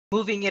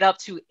moving it up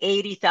to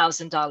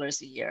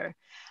 $80,000 a year.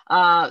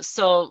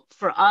 So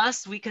for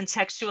us, we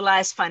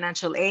contextualize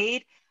financial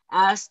aid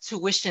as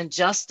tuition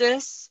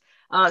justice.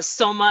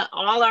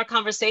 All our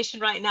conversation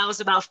right now is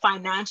about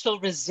financial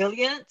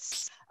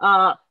resilience,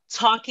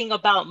 talking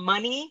about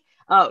money,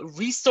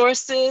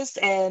 resources,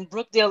 and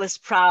Brookdale is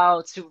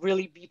proud to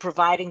really be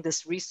providing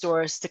this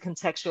resource to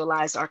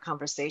contextualize our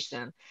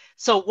conversation.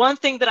 So one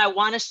thing that I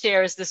want to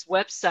share is this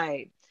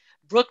website,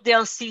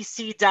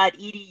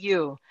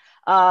 brookdalecc.edu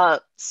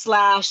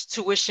 /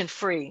 tuition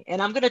free.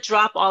 And I'm going to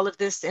drop all of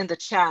this in the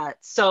chat.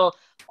 So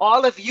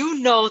all of you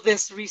know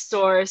this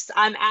resource.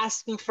 I'm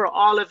asking for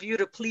all of you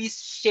to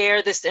please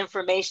share this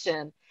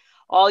information.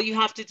 All you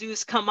have to do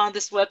is come on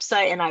this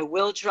website and I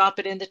will drop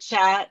it in the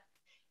chat.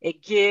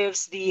 It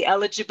gives the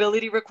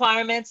eligibility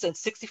requirements, and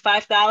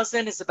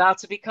 65,000 is about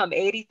to become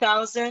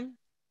 80,000.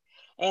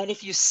 And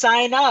if you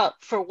sign up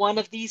for one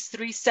of these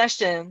 3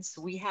 sessions,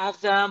 we have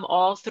them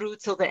all through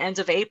till the end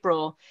of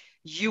April.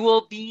 You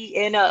will be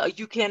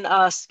you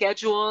can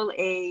schedule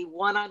a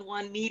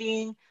one-on-one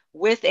meeting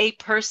with a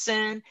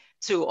person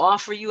to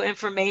offer you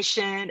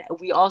information.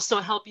 We also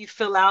help you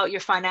fill out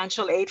your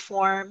financial aid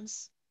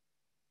forms.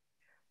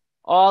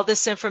 All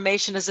this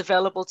information is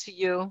available to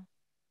you.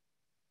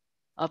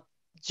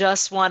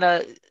 Just want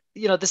to,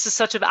 this is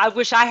I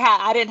wish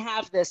I didn't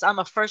have this. I'm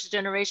a first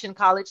generation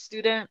college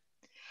student.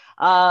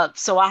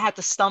 So I had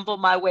to stumble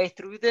my way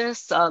through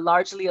this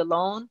largely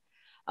alone.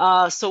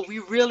 So we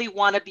really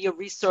want to be a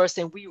resource,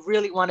 and we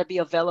really want to be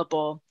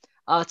available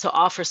to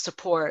offer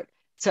support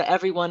to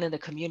everyone in the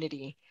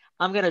community.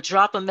 I'm going to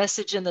drop a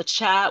message in the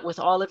chat with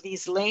all of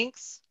these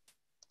links.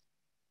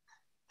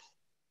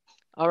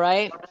 All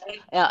right,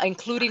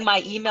 including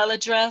my email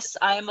address.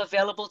 I am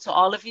available to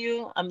all of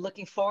you. I'm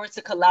looking forward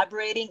to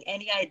collaborating.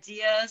 Any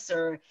ideas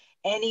or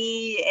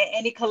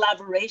any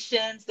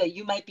collaborations that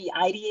you might be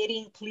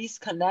ideating, please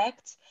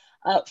connect.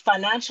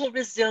 Financial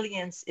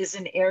resilience is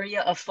an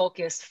area of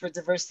focus for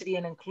diversity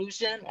and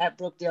inclusion at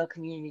Brookdale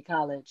Community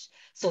College.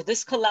 So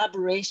this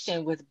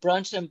collaboration with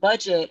Brunch and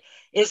Budget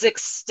is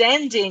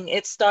extending.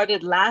 It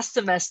started last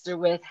semester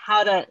with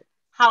how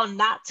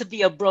not to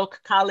be a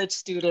broke college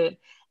student,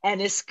 and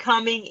is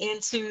coming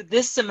into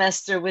this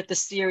semester with the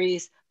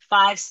series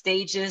 5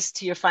 Stages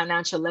to Your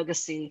Financial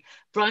Legacy.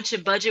 Brunch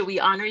and Budget, we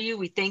honor you.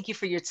 We thank you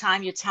for your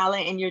time, your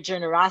talent, and your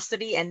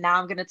generosity. And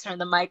now I'm going to turn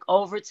the mic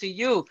over to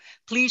you.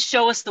 Please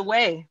show us the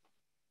way.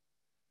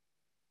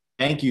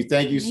 Thank you.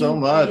 Thank you so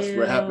much.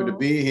 We're happy to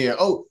be here.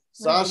 Oh,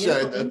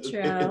 Sasha, at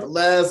the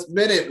last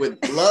minute with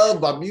Love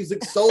by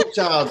Music Soul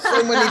Child.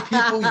 So many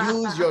people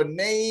use your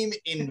name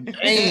in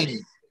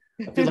vain.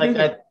 I feel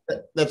like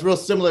that's real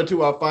similar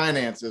to our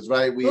finances,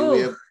 right? We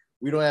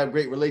don't have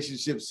great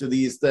relationships to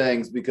these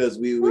things because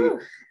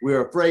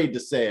we're afraid to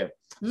say it.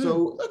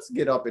 So let's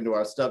get up into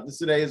our stuff. This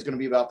today is going to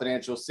be about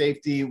financial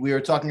safety. We are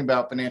talking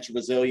about financial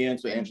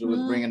resilience, what Angela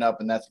was bringing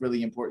up, and that's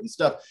really important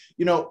stuff.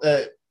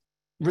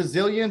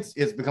 Resilience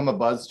has become a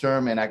buzz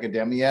term in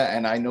academia,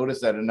 and I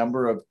noticed that a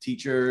number of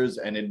teachers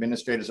and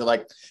administrators are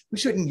like, we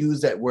shouldn't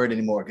use that word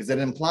anymore because it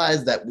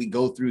implies that we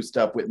go through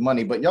stuff with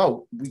money. But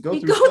we go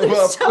through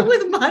stuff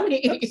with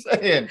money.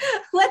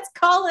 Let's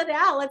call it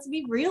out. Let's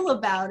be real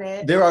about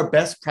it. There are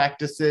best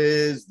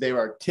practices, there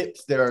are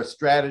tips, there are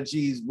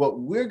strategies.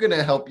 What we're going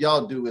to help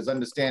y'all do is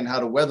understand how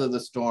to weather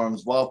the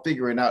storms while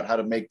figuring out how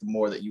to make the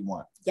more that you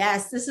want.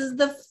 Yes, this is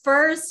the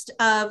first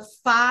of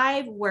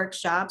 5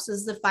 workshops. This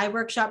is the 5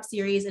 workshop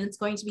series, and it's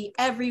going to be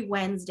every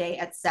Wednesday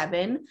at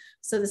 7.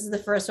 So this is the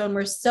first one.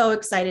 We're so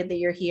excited that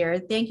you're here.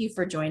 Thank you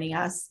for joining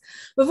us.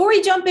 Before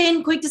we jump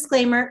in, quick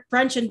disclaimer,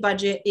 Brunch and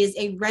Budget is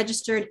a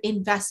registered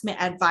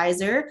investment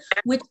advisor,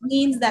 which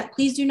means that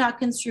please do not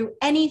construe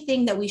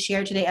anything that we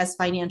share today as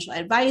financial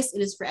advice. It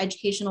is for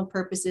educational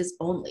purposes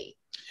only.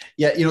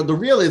 Yeah, the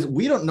real is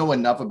we don't know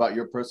enough about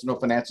your personal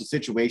financial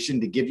situation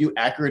to give you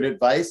accurate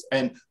advice,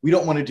 and we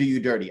don't want to do you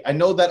dirty. I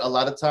know that a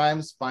lot of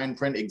times fine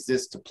print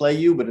exists to play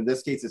you, but in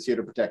this case, it's here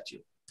to protect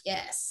you.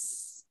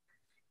 Yes.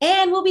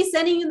 And we'll be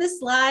sending you the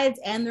slides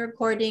and the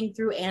recording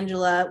through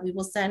Angela. We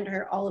will send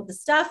her all of the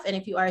stuff, and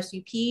if you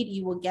RSVP'd,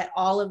 you will get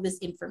all of this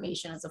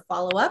information as a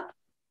follow-up.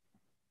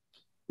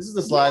 This is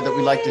the slide that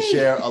we like to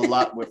share a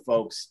lot with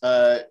folks.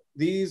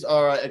 These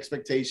are our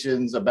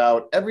expectations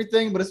about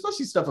everything, but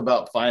especially stuff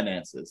about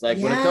finances. Like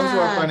when it comes to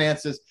our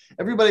finances,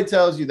 everybody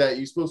tells you that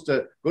you're supposed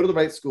to go to the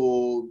right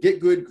school, get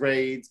good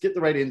grades, get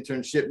the right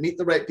internship, meet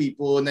the right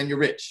people, and then you're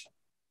rich.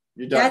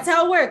 You're done. That's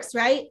how it works,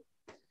 right?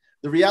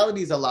 The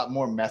reality is a lot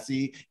more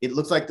messy. It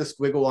looks like the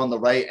squiggle on the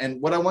right.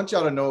 And what I want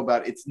y'all to know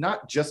about, it's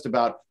not just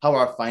about how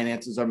our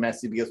finances are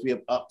messy because we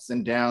have ups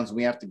and downs and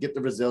we have to get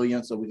the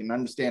resilience so we can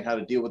understand how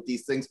to deal with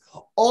these things.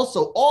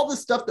 Also, all the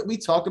stuff that we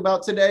talk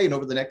about today and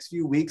over the next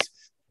few weeks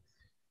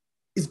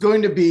is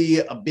going to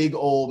be a big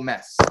old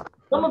mess.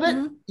 Some of it,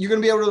 you're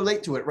going to be able to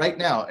relate to it right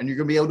now and you're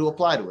going to be able to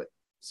apply to it.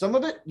 Some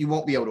of it you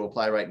won't be able to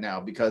apply right now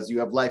because you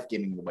have life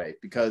getting in the way,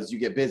 because you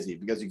get busy,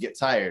 because you get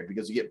tired,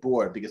 because you get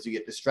bored, because you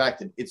get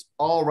distracted. It's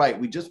all right.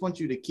 We just want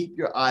you to keep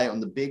your eye on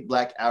the big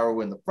black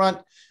arrow in the front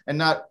and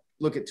not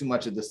look at too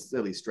much of the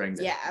silly string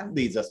that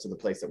leads us to the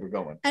place that we're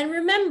going. And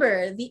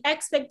remember, the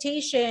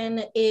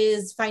expectation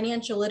is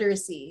financial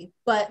literacy,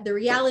 but the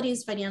reality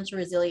is financial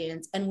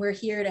resilience. And we're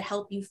here to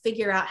help you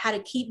figure out how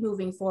to keep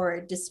moving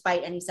forward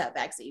despite any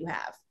setbacks that you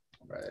have.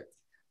 Right.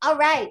 All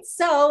right.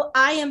 So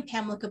I am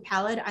Pamela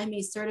Capalid. I'm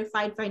a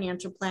certified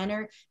financial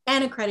planner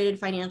and accredited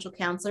financial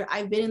counselor.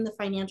 I've been in the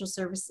financial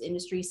services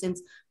industry since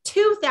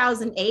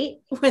 2008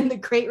 when the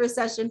Great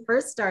Recession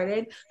first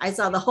started. I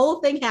saw the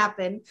whole thing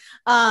happen.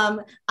 I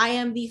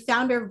am the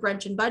founder of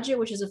Brunch and Budget,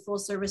 which is a full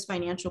service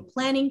financial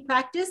planning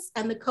practice,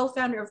 and the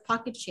co-founder of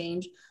Pocket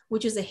Change,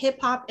 which is a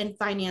hip hop and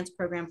finance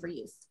program for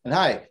youth. And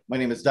hi, my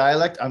name is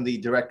Dialect. I'm the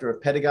director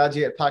of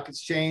pedagogy at Pocket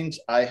Change.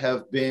 I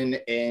have been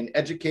an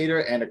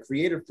educator and a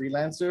creative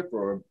freelancer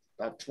for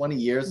about 20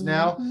 years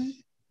now.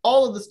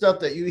 All of the stuff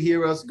that you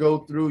hear us go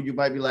through, you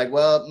might be like,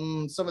 well,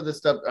 some of this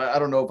stuff, I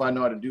don't know if I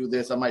know how to do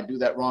this. I might do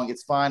that wrong.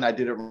 It's fine. I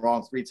did it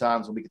wrong 3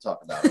 times and we can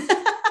talk about it.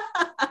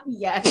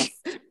 Yes.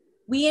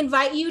 We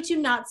invite you to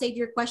not save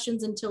your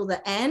questions until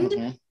the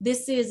end.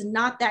 This is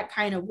not that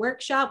kind of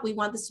workshop. We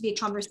want this to be a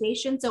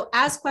conversation. So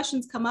as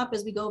questions come up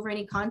as we go over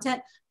any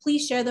content,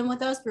 please share them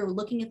with us. We're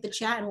looking at the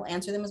chat and we'll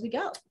answer them as we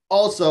go.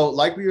 Also,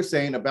 like we were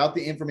saying about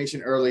the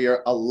information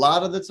earlier, a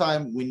lot of the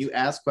time when you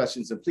ask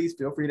questions, and please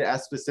feel free to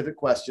ask specific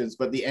questions,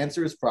 but the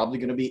answer is probably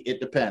going to be, it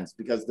depends,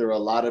 because there are a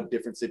lot of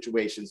different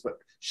situations. But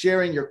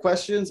sharing your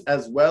questions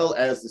as well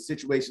as the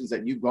situations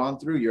that you've gone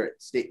through, your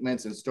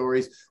statements and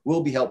stories,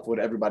 will be helpful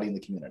to everybody in the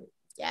community.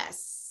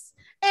 Yes.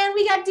 And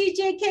we got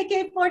DJ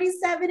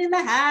KK47 in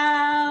the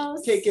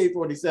house.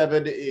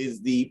 KK47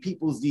 is the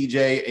People's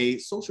DJ, a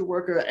social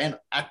worker and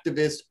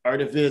activist,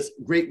 artivist,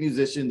 great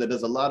musician that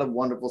does a lot of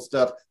wonderful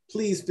stuff.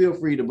 Please feel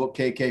free to book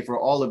KK for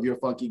all of your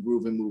funky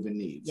groove and moving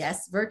needs.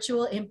 Yes,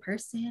 virtual, in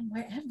person,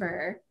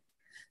 wherever.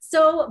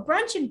 So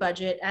Brunch and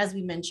Budget, as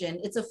we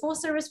mentioned, it's a full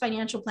service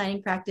financial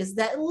planning practice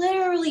that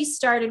literally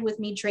started with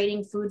me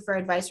trading food for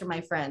advice from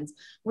my friends.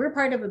 We're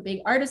part of a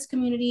big artist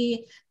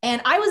community, and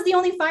I was the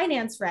only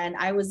finance friend.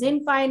 I was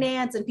in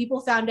finance and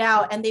people found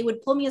out, and they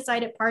would pull me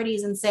aside at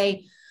parties and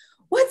say,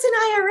 what's an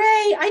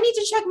IRA? I need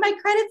to check my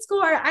credit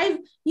score.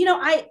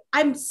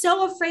 I'm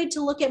so afraid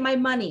to look at my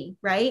money,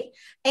 right?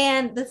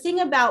 And the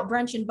thing about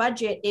Brunch and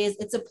Budget is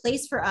it's a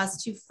place for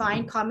us to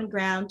find common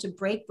ground, to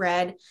break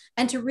bread,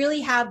 and to really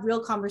have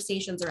real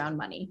conversations around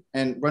money.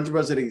 And Brunch and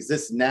Budget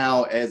exists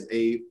now as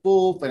a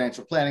full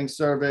financial planning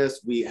service.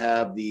 We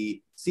have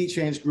the Sea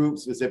Change group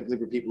specifically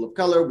for people of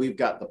color. We've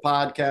got the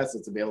podcast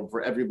that's available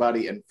for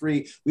everybody and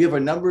free. We have a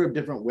number of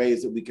different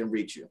ways that we can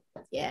reach you.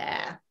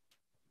 Yeah.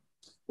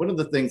 One of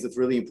the things that's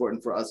really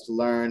important for us to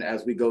learn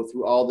as we go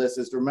through all this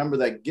is to remember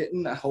that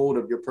getting a hold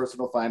of your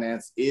personal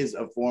finance is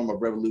a form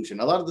of revolution.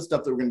 A lot of the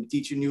stuff that we're going to be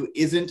teaching you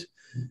isn't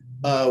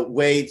a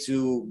way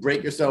to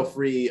break yourself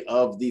free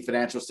of the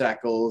financial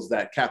shackles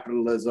that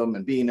capitalism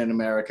and being in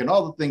America and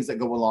all the things that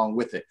go along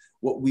with it.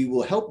 What we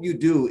will help you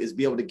do is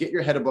be able to get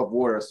your head above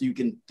water so you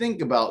can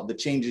think about the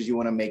changes you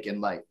want to make in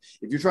life.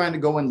 If you're trying to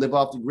go and live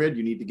off the grid,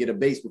 you need to get a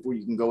base before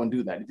you can go and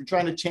do that. If you're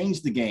trying to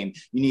change the game,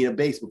 you need a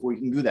base before you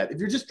can do that. If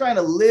you're just trying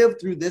to live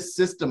through this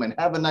system and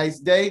have a nice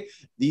day,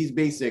 these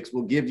basics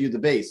will give you the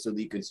base so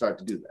that you can start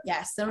to do that.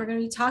 Yes, and we're going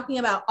to be talking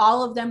about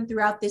all of them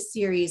throughout this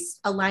series,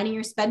 aligning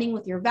your spending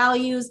with your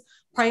values,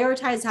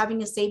 prioritize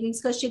having a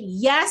savings cushion.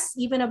 Yes,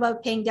 even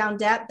above paying down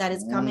debt. That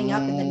is coming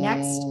up in the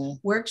next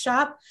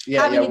workshop. We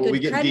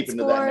get deep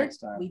into that next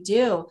time. We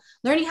do.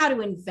 Learning how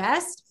to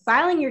invest,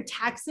 filing your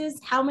taxes.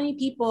 How many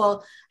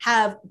people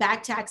have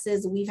back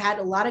taxes? We've had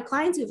a lot of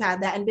clients who've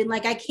had that and been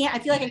like, I feel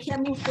like I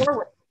can't move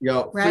forward.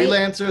 Right?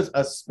 Freelancers,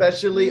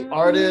 especially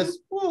artists,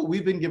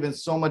 we've been given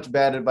so much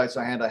bad advice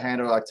on how to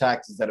handle our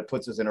taxes that it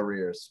puts us in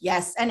arrears.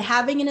 Yes, and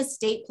having an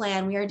estate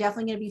plan, we are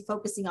definitely going to be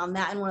focusing on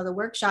that in one of the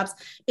workshops.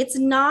 It's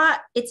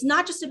not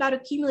just about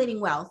accumulating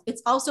wealth.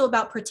 It's also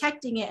about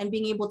protecting it and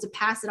being able to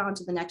pass it on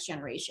to the next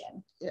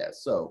generation. Yeah,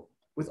 so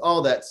with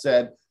all that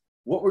said,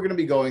 what we're going to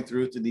be going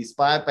through these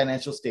 5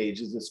 financial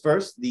stages is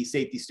first the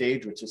safety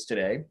stage, which is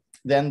today.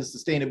 Then the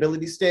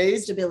sustainability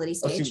stage. Stability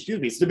stage. Excuse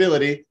me,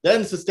 stability.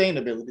 Then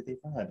sustainability.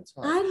 It's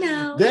hard. I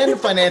know. Then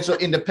financial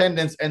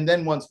independence. And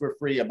then once we're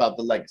free, about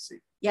the legacy.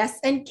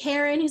 Yes. And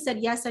Karen, who said,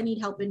 yes, I need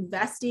help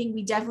investing.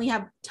 We definitely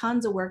have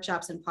tons of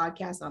workshops and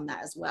podcasts on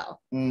that as well.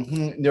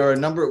 There are a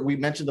number, we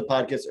mentioned the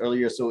podcast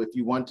earlier. So if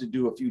you want to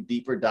do a few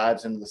deeper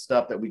dives into the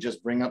stuff that we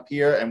just bring up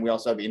here, and we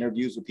also have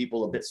interviews with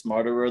people a bit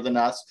smarter than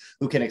us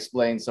who can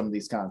explain some of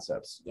these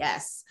concepts.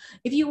 Yes.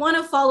 If you want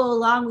to follow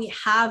along, we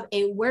have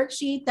a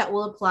worksheet that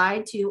will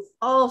apply to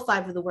all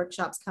 5 of the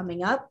workshops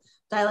coming up.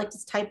 Dialect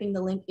is typing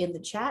the link in the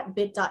chat,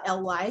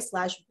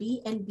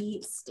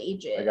 bit.ly/BNB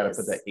stages. I got to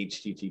put that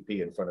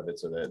HTTP in front of it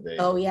so that they.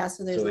 Oh yeah,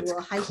 so there's a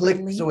little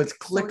hyperlink. So it's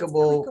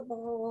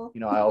clickable.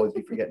 You know, I always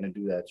be forgetting to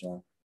do that,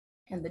 John.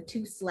 And the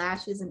 2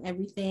 slashes and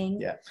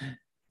everything. Yeah.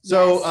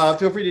 So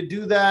feel free to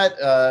do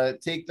that.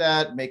 Take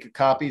that, make a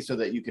copy so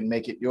that you can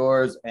make it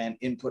yours and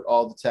input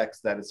all the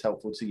text that is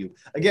helpful to you.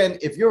 Again,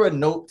 if you're a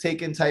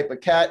note-taking type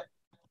of cat,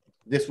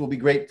 This will be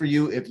great for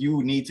you. If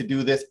you need to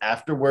do this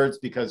afterwards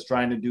because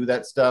trying to do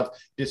that stuff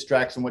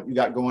distracts from what you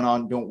got going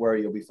on, don't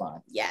worry, you'll be fine.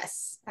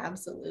 Yes,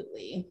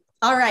 absolutely.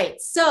 All right.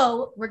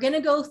 So we're going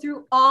to go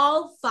through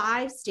all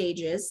 5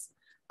 stages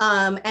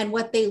and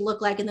what they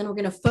look like. And then we're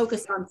going to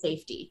focus on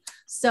safety.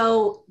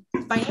 So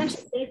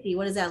financial safety,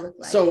 what does that look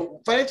like?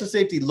 So financial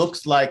safety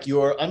looks like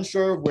you're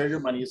unsure where your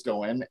money is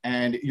going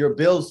and your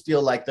bills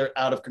feel like they're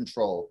out of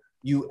control.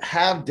 You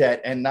have debt,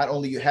 and not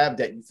only you have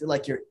debt, you feel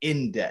like you're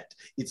in debt.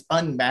 It's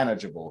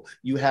unmanageable.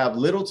 You have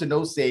little to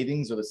no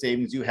savings, or the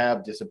savings you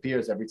have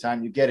disappears every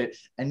time you get it.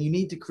 And you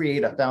need to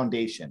create a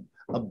foundation,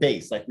 a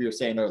base, like we were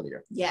saying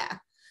earlier. Yeah.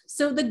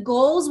 So the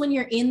goals when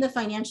you're in the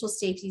financial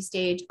safety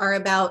stage are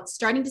about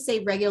starting to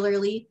save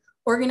regularly,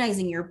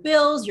 organizing your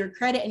bills, your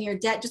credit, and your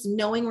debt, just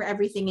knowing where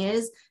everything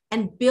is,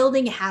 and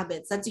building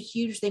habits. That's a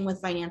huge thing with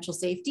financial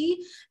safety,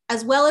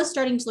 as well as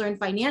starting to learn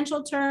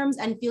financial terms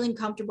and feeling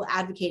comfortable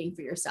advocating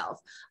for yourself.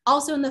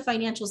 Also in the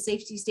financial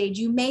safety stage,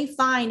 you may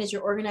find as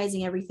you're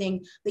organizing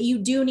everything that you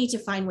do need to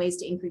find ways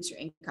to increase your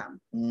income.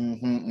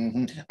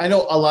 I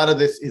know a lot of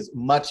this is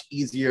much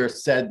easier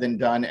said than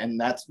done. And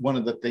that's one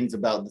of the things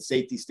about the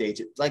safety stage.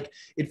 It's like,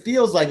 it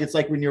feels like it's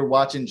like when you're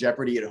watching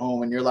Jeopardy at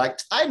home and you're like,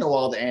 I know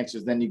all the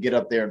answers. Then you get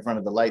up there in front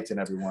of the lights and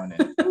everyone.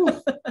 And,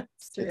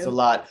 it's a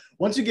lot.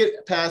 Once you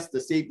get past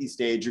the safety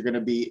stage, you're going to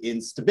be in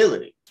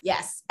stability.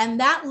 Yes. And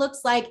that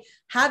looks like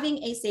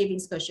having a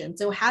savings cushion.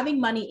 So having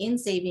money in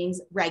savings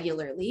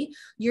regularly,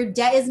 your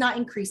debt is not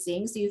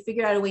increasing. So you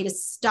figured out a way to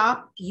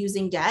stop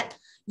using debt.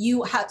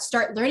 You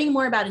start learning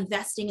more about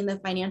investing in the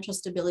financial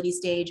stability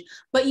stage,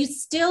 but you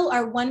still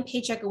are one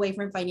paycheck away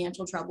from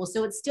financial trouble.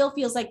 So it still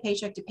feels like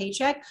paycheck to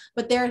paycheck,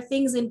 but there are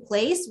things in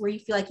place where you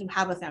feel like you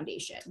have a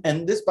foundation.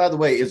 And this, by the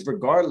way, is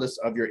regardless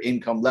of your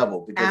income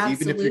level, because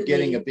even if you're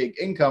getting a big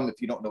income, if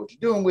you don't know what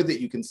you're doing with it,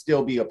 you can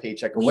still be a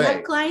paycheck away. We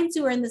have clients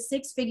who are in the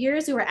 6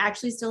 figures who are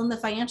actually still in the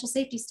financial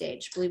safety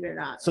stage, believe it or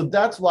not. So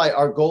that's why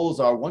our goals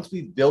are, once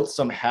we've built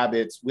some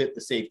habits with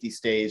the safety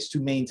stage, to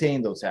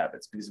maintain those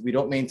habits, because if we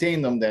don't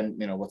maintain them, then,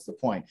 what's the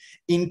point?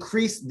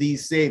 Increase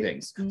these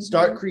savings.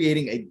 Start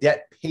creating a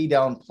debt pay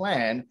down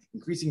plan,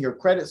 increasing your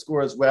credit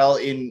score as well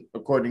in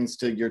accordance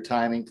to your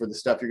timing for the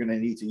stuff you're going to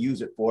need to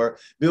use it for,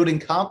 building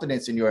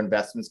confidence in your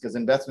investments, because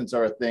investments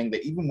are a thing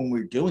that even when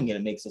we're doing it,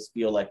 it makes us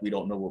feel like we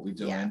don't know what we're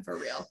doing. Yeah, for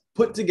real.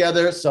 Put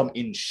together some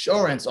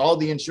insurance, all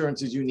the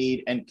insurances you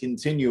need, and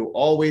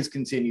always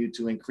continue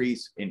to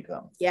increase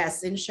income.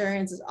 Yes,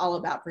 insurance is all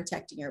about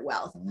protecting your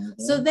wealth.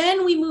 So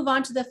then we move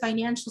on to the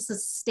financial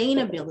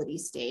sustainability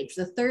stage,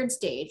 the 3rd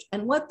stage.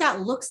 And what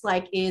that looks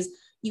like is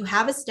you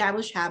have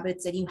established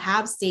habits and you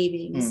have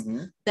savings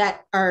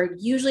that are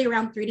usually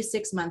around 3 to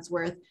 6 months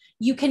worth.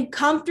 You can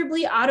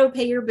comfortably auto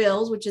pay your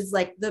bills, which is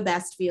like the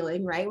best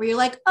feeling, right? Where you're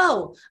like,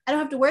 oh, I don't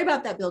have to worry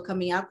about that bill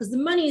coming out because the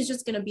money is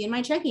just going to be in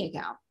my checking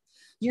account.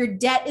 Your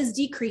debt is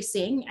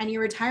decreasing and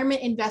your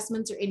retirement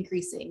investments are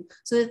increasing.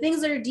 So the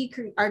things that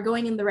are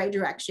going in the right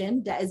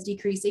direction. Debt is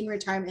decreasing,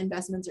 retirement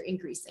investments are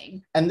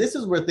increasing. And this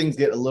is where things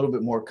get a little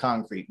bit more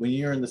concrete. When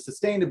you're in the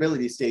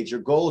sustainability stage, your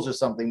goals are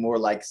something more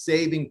like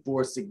saving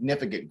for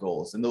significant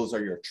goals. And those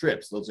are your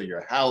trips, those are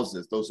your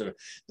houses, those are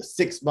the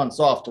 6 months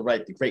off to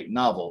write the great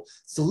novel.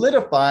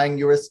 Solidifying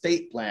your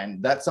estate plan,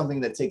 that's something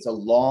that takes a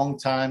long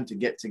time to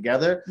get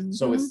together.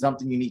 So it's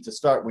something you need to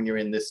start when you're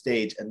in this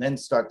stage, and then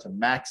start to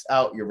max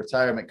out your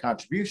retirement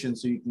contribution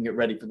so you can get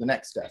ready for the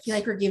next steps. I feel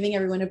like we're giving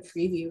everyone a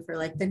preview for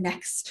like the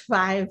next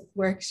 5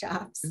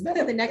 workshops.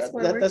 The next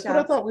 4 workshops. That's what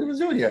I thought we were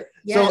doing here.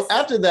 Yes. So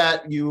after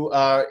that, you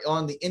are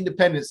on the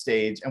independent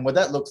stage. And what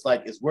that looks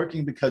like is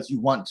working because you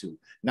want to,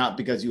 not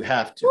because you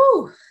have to.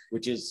 Woo.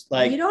 Which is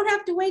like, you don't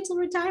have to wait till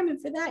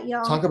retirement for that,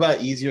 y'all. Talk about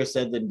easier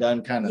said than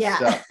done kind of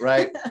stuff,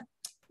 right?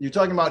 You're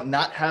talking about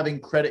not having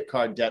credit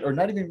card debt, or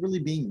not even really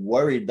being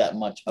worried that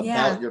much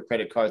about your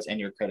credit cards and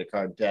your credit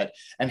card debt,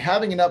 and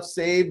having enough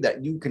saved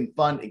that you can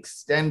fund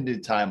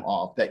extended time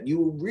off, that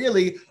you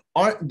really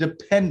aren't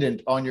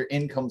dependent on your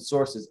income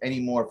sources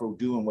anymore for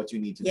doing what you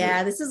need to do.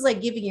 Yeah, this is like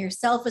giving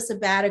yourself a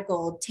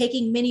sabbatical,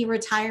 taking mini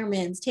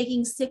retirements,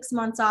 taking 6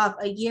 months off,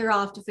 a year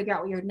off to figure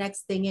out what your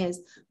next thing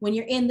is. When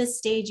you're in this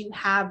stage, you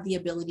have the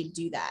ability to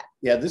do that.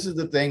 Yeah, this is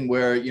the thing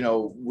where,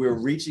 we're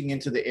reaching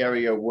into the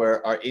area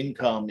where our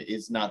income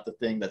is not the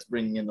thing that's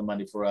bringing in the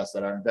money for us,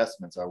 that our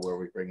investments are where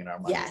we bring in our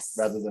money,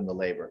 rather than the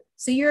labor.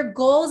 So your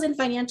goals in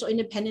financial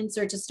independence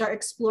are to start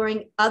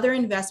exploring other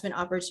investment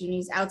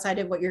opportunities outside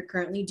of what you're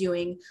currently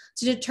doing,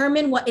 to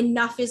determine what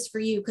enough is for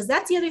you. Because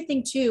that's the other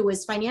thing too,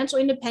 is financial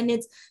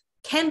independence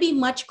can be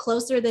much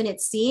closer than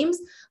it seems,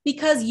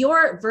 because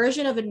your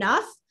version of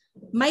enough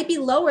might be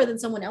lower than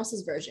someone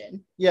else's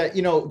version. Yeah,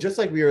 just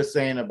like we were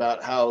saying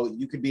about how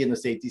you could be in the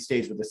safety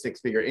stage with a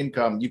 6-figure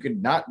income, you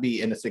could not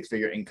be in a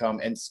 6-figure income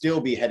and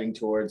still be heading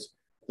towards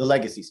the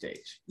legacy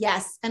stage.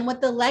 Yes. And what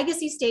the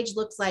legacy stage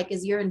looks like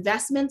is your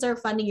investments are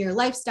funding your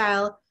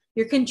lifestyle.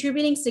 You're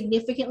contributing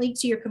significantly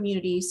to your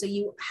community. So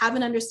you have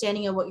an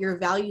understanding of what your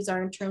values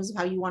are in terms of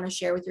how you want to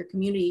share with your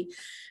community.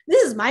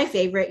 This is my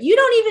favorite. You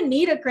don't even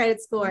need a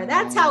credit score.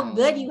 That's how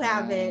good you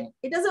have it.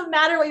 It doesn't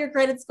matter what your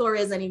credit score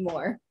is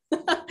anymore.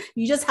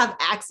 You just have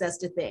access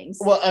to things.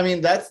 Well, I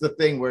mean, that's the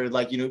thing where,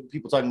 like, you know,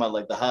 people talking about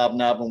like the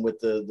hobnobbing with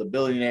the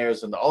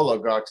billionaires and the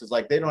oligarchs is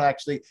like they don't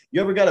actually.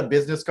 You ever got a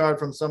business card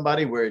from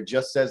somebody where it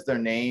just says their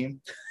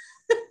name?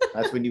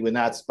 That's when you would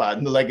not spot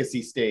in the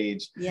legacy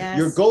stage. Yes.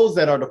 Your goals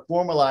that are to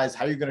formalize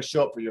how you're going to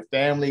show up for your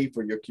family,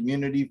 for your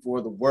community,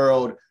 for the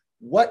world.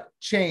 What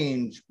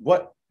change,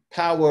 what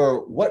power,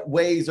 what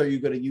ways are you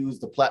going to use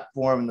the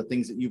platform and the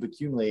things that you've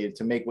accumulated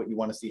to make what you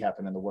want to see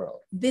happen in the world?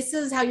 This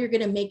is how you're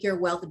going to make your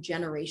wealth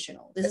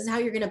generational. This is how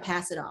you're going to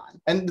pass it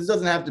on. And this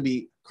doesn't have to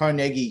be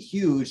Carnegie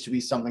huge to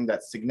be something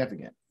that's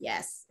significant.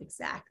 Yes,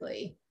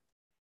 exactly.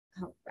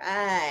 All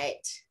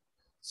right.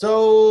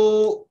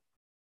 So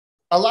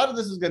a lot of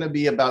this is going to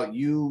be about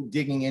you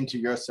digging into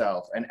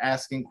yourself and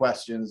asking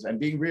questions and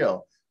being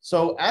real.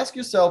 So ask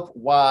yourself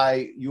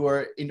why you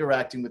are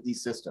interacting with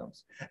these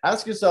systems.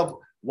 Ask yourself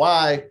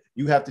why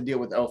you have to deal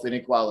with health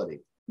inequality,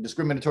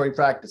 discriminatory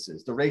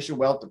practices, the racial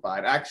wealth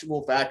divide,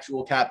 actual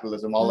factual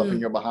capitalism all up in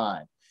your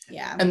behind.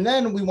 Yeah. And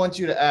then we want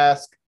you to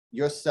ask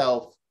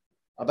yourself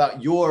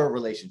about your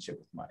relationship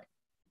with money.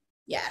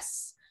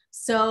 Yes.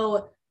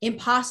 So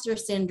imposter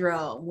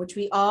syndrome, which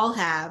we all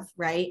have,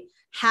 right?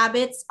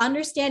 Habits,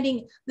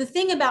 understanding the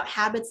thing about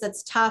habits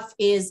that's tough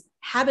is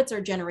habits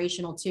are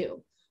generational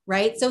too.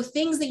 Right? So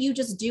things that you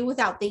just do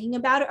without thinking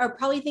about it are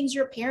probably things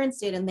your parents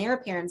did and their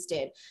parents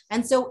did.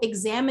 And so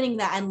examining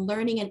that and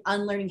learning and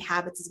unlearning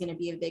habits is going to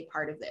be a big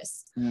part of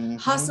this.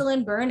 Hustle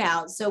and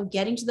burnout. So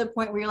getting to the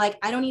point where you're like,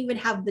 I don't even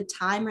have the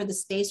time or the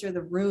space or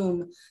the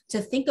room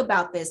to think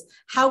about this.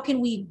 How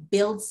can we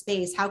build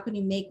space? How can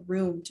we make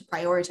room to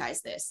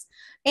prioritize this?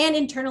 And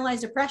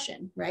internalized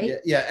depression, right?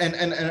 Yeah. And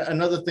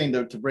another thing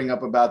to bring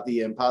up about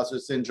the imposter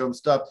syndrome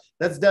stuff,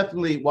 that's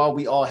definitely, while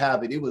we all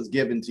have it, it was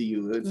given to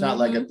you. It's not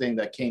like a thing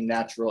that came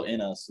natural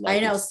in us. Like I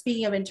know.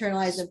 Speaking of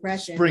internalized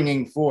depression,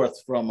 springing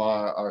forth from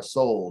our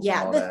souls.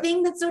 Yeah. The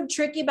thing that's so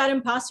tricky about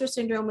imposter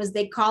syndrome is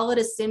they call it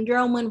a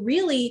syndrome when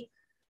really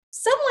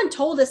someone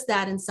told us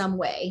that in some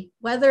way,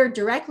 whether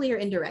directly or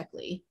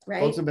indirectly,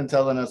 right? Folks have been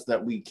telling us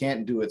that we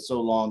can't do it so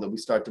long that we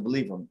start to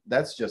believe them.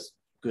 That's just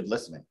good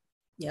listening.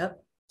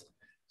 Yep.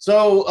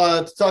 So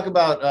to talk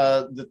about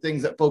the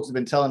things that folks have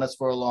been telling us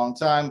for a long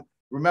time,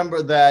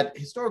 remember that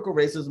historical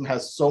racism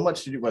has so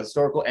much to do with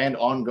historical and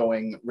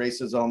ongoing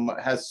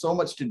racism has so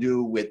much to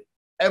do with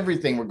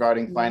everything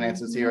regarding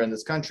finances here in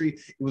this country.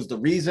 It was the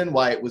reason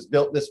why it was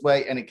built this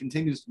way, and it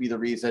continues to be the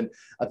reason.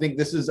 I think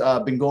this has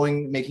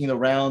been making the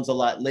rounds a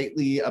lot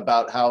lately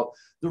about how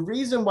the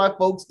reason why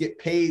folks get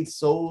paid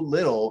so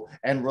little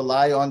and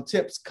rely on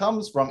tips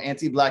comes from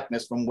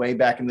anti-Blackness from way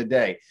back in the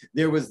day.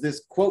 There was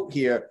this quote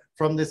here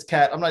from this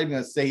cat. I'm not even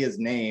going to say his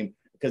name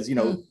because, you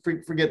know,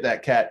 forget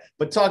that cat,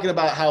 but talking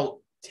about how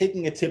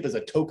taking a tip is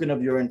a token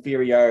of your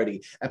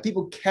inferiority. And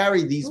people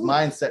carry these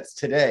mindsets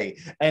today.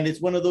 And it's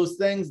one of those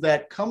things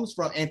that comes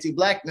from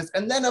anti-Blackness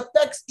and then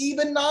affects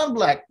even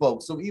non-Black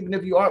folks. So even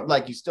if you aren't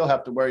Black, you still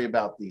have to worry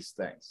about these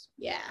things.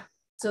 Yeah.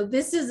 So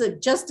this is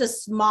just a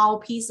small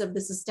piece of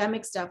the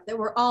systemic stuff that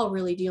we're all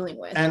really dealing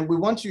with. And we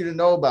want you to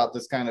know about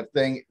this kind of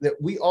thing, that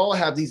we all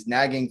have these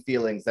nagging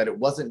feelings that it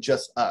wasn't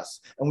just us.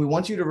 And we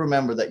want you to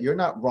remember that you're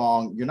not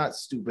wrong, you're not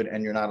stupid,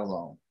 and you're not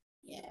alone.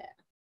 Yeah.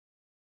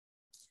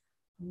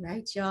 All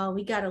right, y'all.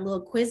 We got a little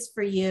quiz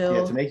for you.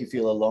 Yeah, to make you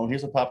feel alone,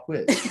 here's a pop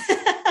quiz.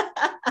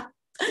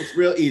 It's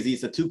real easy.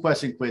 It's a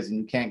 2-question quiz and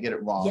you can't get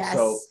it wrong. Yes.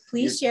 So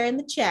please share in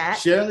the chat.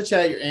 Share in the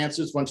chat your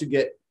answers once you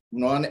get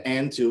 1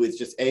 and 2. It's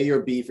just A or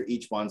B for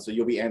each one. So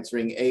you'll be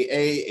answering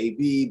A,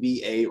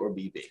 B, A, or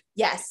B.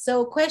 Yes.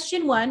 So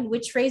question 1,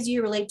 which phrase do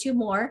you relate to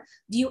more?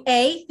 Do you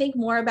A, think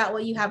more about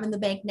what you have in the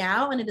bank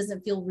now and it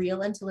doesn't feel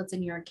real until it's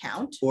in your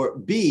account? Or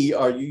B,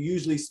 are you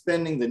usually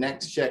spending the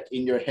next check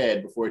in your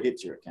head before it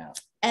hits your account?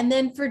 And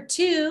then for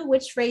 2,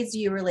 which phrase do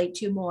you relate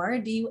to more?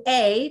 Do you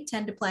A,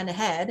 tend to plan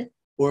ahead?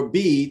 Or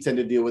B, tend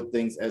to deal with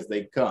things as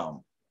they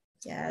come?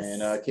 Yes.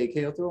 And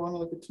KK will throw on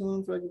like a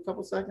tune for like a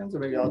couple seconds, or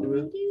maybe I'll do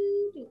it.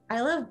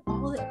 I love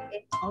all the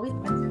always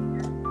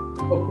answers.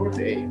 Of course,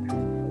 A.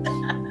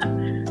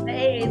 The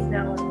A is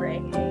no one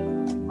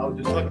breaking. I was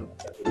just talking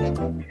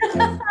about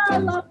that. I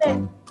love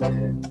it.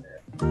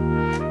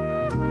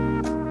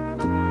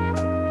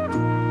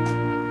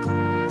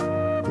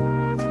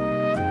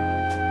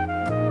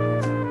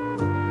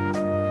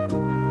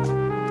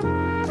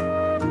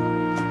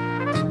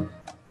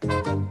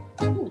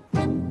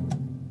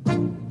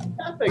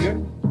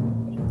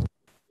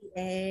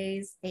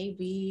 A's,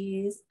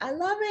 ABs. I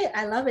love it.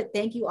 I love it.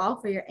 Thank you all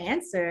for your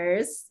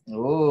answers.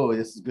 Oh,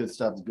 this is good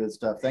stuff. Good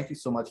stuff. Thank you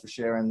so much for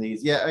sharing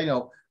these. Yeah, I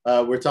know.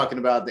 We're talking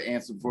about the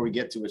answer before we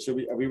get to it.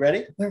 Are we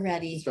ready? We're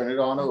ready. Let's turn it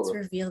on over. Let's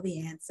reveal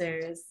the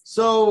answers.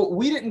 So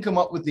we didn't come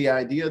up with the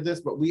idea of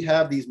this, but we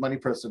have these money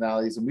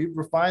personalities and we've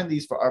refined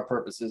these for our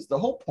purposes. The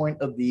whole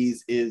point of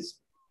these is,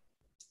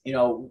 you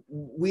know,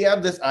 we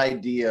have this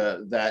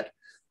idea that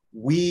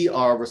we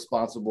are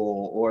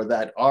responsible, or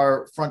that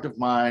our front of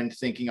mind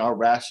thinking, our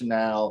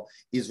rationale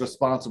is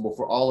responsible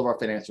for all of our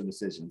financial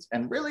decisions.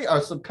 And really our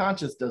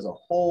subconscious does a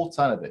whole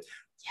ton of it.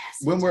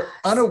 Yes. When we're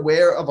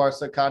unaware of our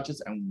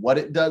subconscious and what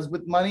it does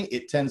with money,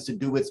 it tends to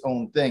do its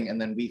own thing, and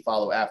then we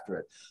follow after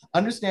it.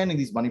 Understanding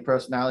these money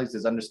personalities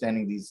is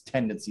understanding these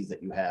tendencies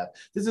that you have.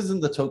 This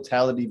isn't the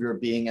totality of your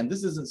being, and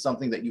this isn't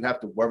something that you have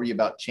to worry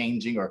about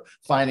changing or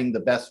finding the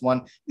best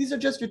one. These are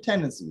just your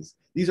tendencies.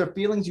 These are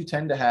feelings you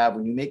tend to have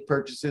when you make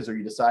purchases or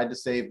you decide to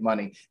save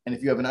money. And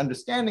if you have an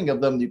understanding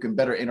of them, you can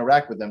better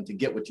interact with them to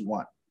get what you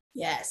want.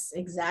 Yes,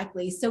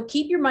 exactly. So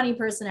keep your money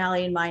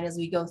personality in mind as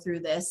we go through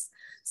this.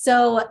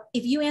 So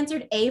if you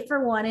answered A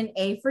for 1 and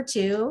A for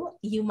 2,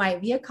 you might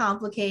be a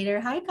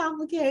complicator. Hi,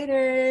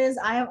 complicators.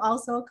 I am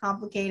also a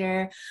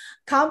complicator.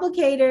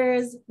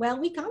 Complicators, well,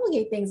 we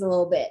complicate things a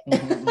little bit.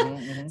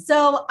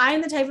 So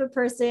I'm the type of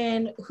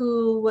person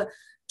who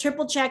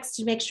triple checks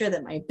to make sure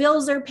that my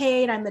bills are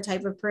paid. I'm the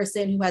type of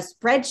person who has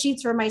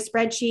spreadsheets for my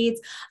spreadsheets.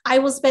 I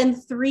will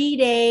spend 3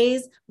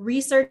 days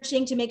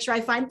researching to make sure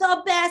I find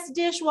the best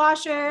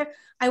dishwasher.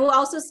 I will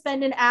also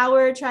spend an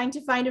hour trying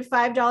to find a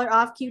 $5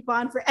 off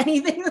coupon for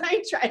anything that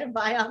I try to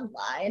buy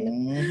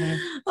online.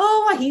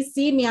 Oh, he's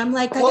seen me. I'm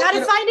like, I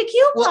gotta find a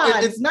coupon.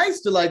 Well, it's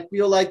nice to like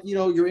feel like, you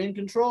know, you're in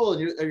control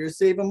and you're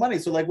saving money.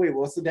 So like, wait,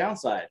 what's the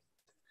downside?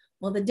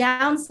 Well, the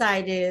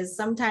downside is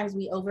sometimes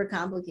we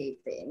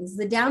overcomplicate things.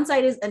 The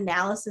downside is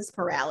analysis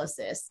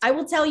paralysis. I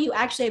will tell you,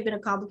 actually, I've been a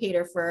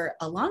complicator for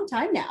a long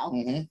time now.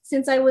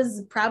 Since I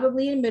was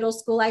probably in middle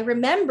school. I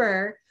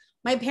remember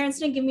my parents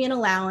didn't give me an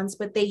allowance,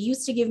 but they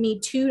used to give me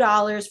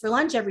 $2 for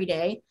lunch every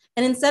day.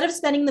 And instead of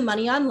spending the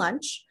money on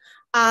lunch,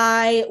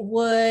 I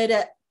would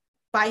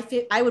buy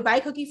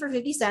a cookie for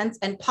 50 cents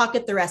and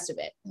pocket the rest of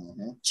it.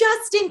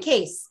 Just in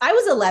case. I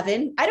was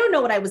 11. I don't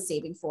know what I was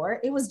saving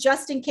for. It was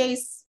just in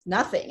case.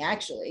 Nothing,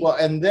 actually. Well,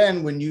 and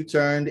then when you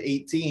turned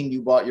 18,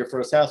 you bought your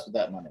first house with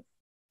that money.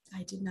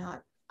 I did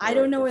not. I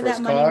don't know where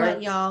that money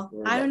went, y'all.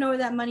 I don't know where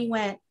that money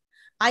went.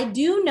 I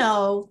do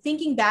know,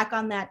 thinking back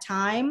on that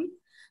time,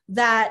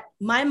 that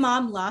my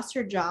mom lost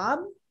her job,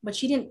 but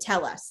she didn't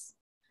tell us.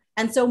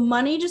 And so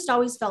money just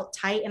always felt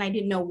tight, and I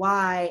didn't know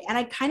why. And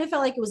I kind of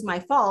felt like it was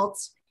my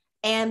fault.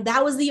 And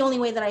that was the only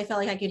way that I felt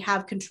like I could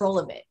have control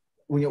of it.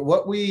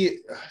 What we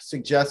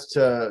suggest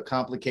to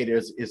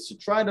complicators is to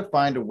try to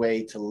find a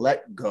way to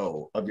let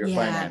go of your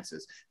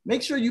finances.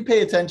 Make sure you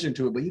pay attention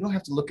to it, but you don't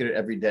have to look at it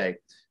every day.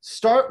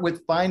 Start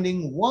with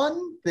finding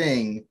one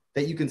thing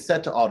that you can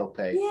set to auto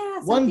pay.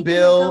 One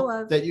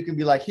bill that you can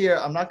be like, here,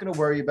 I'm not going to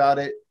worry about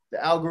it.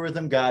 The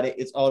algorithm got it.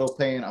 It's auto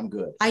paying. I'm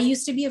good. I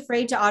used to be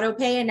afraid to auto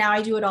pay, and now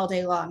I do it all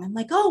day long. I'm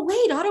like, oh,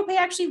 wait, auto pay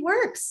actually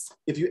works.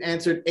 If you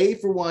answered A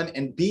for 1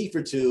 and B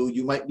for 2,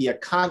 you might be a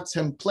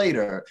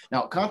contemplator.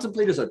 Now,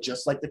 contemplators are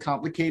just like the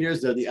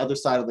complicators. They're the other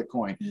side of the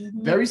coin.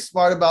 Very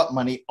smart about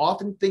money,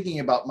 often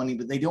thinking about money,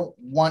 but they don't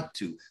want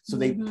to. So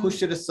they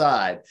push it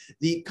aside.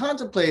 The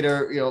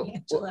contemplator, you know,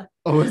 Angela.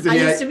 I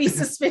used to be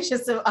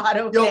suspicious of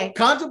auto pay.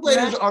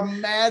 Contemplators are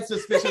mad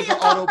suspicious of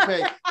auto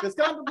pay, because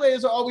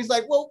contemplators are always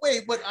like, well,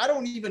 wait, but I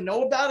don't even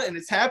know about it, and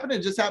it's happened.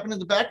 It just happened in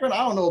the background.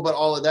 I don't know about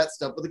all of that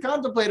stuff. But the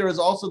contemplator is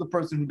also the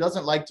person who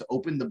doesn't like to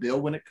open the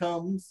bill when it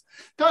comes.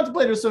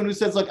 Contemplator is someone who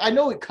says, like, I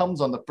know it comes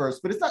on the 1st,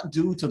 but it's not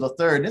due to the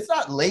 3rd. And it's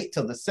not late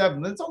till the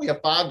 7th. It's only a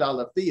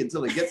 $5 fee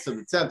until it gets to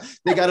the 10th.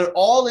 They got it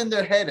all in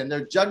their head, and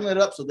they're juggling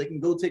it up so they can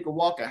go take a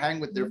walk or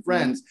hang with their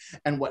friends.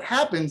 And what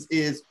happens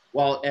is,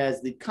 while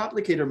as the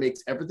complicator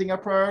makes everything a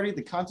priority,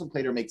 the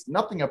contemplator makes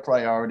nothing a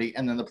priority,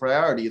 and then the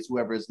priority is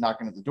whoever is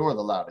knocking at the door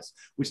the loudest,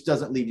 which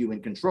doesn't leave you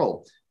in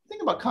control. The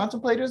thing about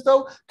contemplators,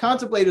 though,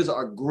 contemplators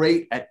are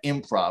great at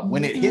improv.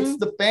 When it hits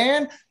the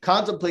fan,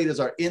 contemplators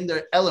are in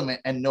their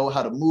element and know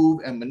how to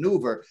move and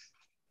maneuver.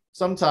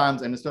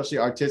 Sometimes, and especially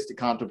artistic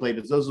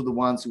contemplators, those are the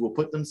ones who will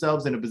put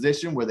themselves in a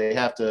position where they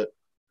have to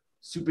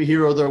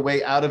superhero their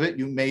way out of it.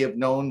 You may have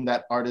known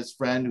that artist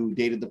friend who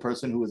dated the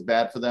person who was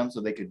bad for them so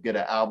they could get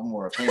an album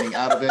or a painting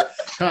out of it.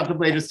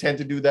 Contemplators tend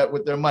to do that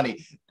with their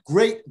money.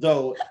 Great,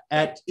 though,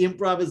 at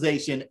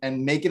improvisation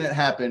and making it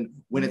happen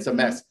when it's a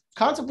mess.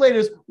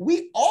 Contemplators,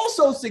 we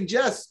also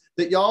suggest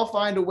that y'all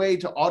find a way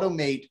to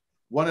automate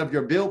one of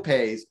your bill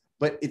pays,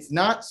 but it's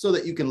not so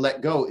that you can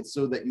let go. It's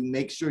so that you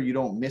make sure you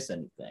don't miss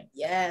anything.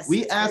 Yes.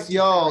 We ask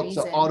y'all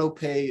to auto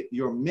pay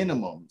your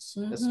minimums,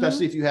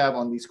 especially if you have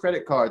on these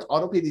credit cards,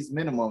 auto pay these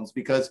minimums,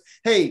 because,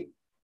 hey,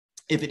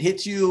 if it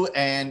hits you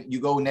and you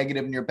go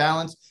negative in your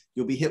balance,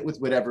 you'll be hit with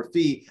whatever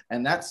fee.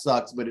 And that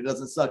sucks, but it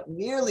doesn't suck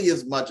nearly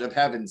as much of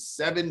having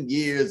 7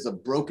 years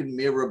of broken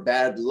mirror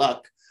bad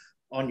luck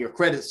on your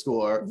credit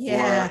score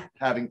for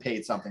having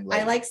paid something late.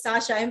 I like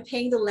Sasha. I'm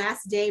paying the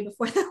last day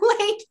before the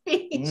late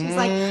fee. She's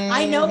like,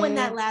 I know when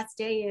that last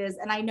day is,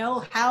 and I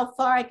know how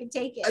far I can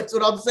take it. That's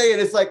what I'm saying.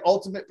 It's like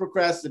ultimate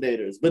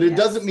procrastinators, but it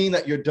doesn't mean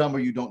that you're dumb or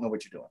you don't know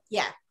what you're doing.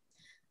 Yeah.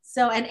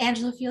 So, and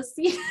Angela feels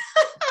seen.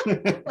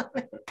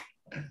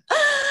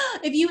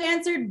 If you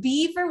answered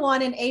B for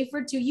 1 and A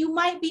for 2, you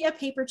might be a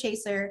paper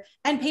chaser.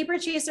 And paper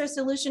chaser's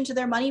solution to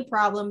their money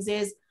problems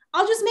is,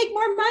 I'll just make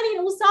more money and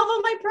it will solve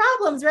all my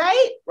problems,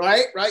 right?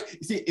 Right. You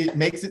see, it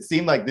makes it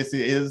seem like this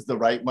is the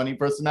right money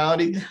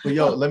personality. But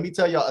yo, let me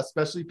tell y'all,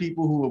 especially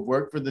people who have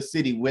worked for the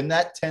city, when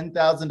that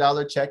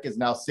 $10,000 check is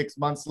now 6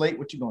 months late,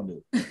 what you gonna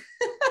do?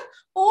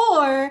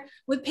 Or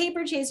with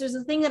paper chasers,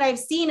 the thing that I've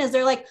seen is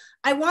they're like,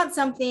 I want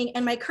something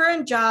and my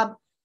current job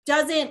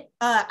doesn't,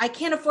 I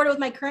can't afford it with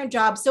my current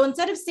job. So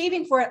instead of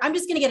saving for it, I'm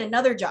just going to get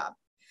another job.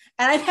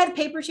 And I've had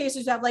paper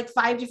chasers who have like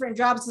 5 different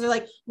jobs. So they're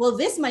like, well,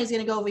 this money's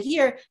going to go over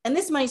here, and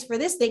this money's for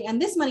this thing,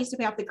 and this money's to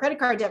pay off the credit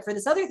card debt for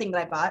this other thing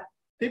that I bought.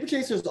 Paper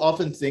chasers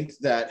often think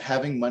that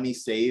having money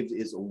saved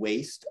is a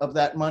waste of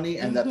that money,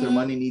 and that their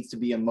money needs to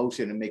be in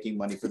motion and making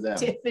money for them.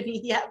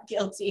 Tiffany, yep,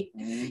 guilty.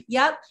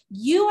 Yep.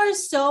 You are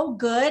so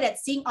good at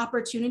seeing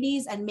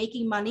opportunities and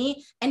making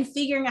money and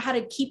figuring out how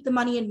to keep the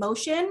money in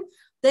motion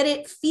that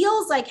it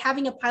feels like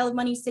having a pile of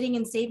money sitting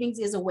in savings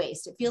is a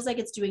waste. It feels like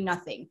it's doing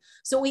nothing.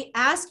 So what we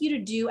ask you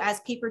to do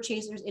as paper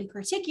chasers in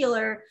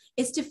particular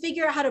is to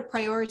figure out how to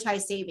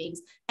prioritize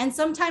savings. And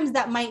sometimes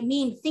that might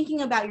mean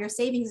thinking about your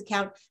savings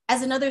account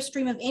as another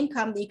stream of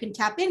income that you can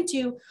tap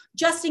into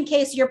just in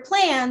case your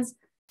plans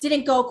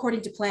didn't go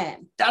according to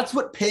plan. That's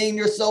what paying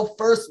yourself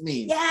first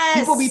means. Yes.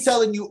 People be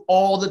telling you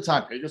all the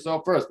time, pay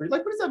yourself first. But you're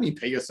like, what does that mean,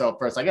 pay yourself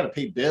first? I got to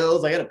pay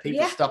bills. I got to pay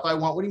for stuff I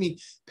want. What do you mean?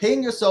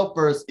 Paying yourself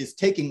first is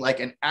taking like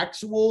an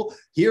actual,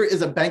 here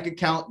is a bank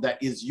account that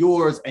is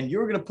yours, and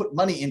you're going to put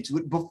money into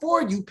it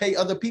before you pay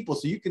other people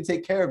so you can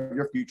take care of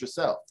your future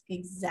self.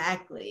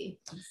 Exactly.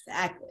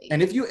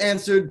 And if you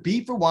answered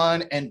B for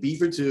 1 and B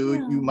for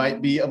 2, you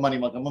might be a money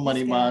monk. I'm a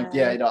money monk.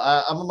 Yeah,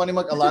 I'm a money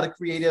monk. A lot of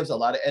creatives, a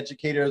lot of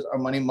educators are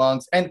money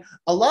monks. And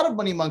a lot of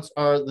money monks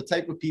are the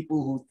type of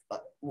people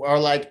who are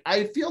like,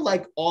 I feel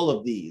like all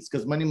of these,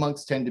 because money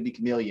monks tend to be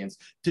chameleons.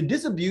 To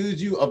disabuse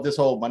you of this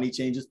whole money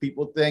changes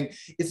people thing,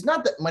 it's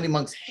not that money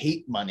monks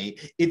hate money.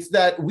 It's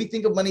that we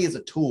think of money as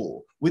a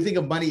tool. We think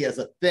of money as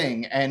a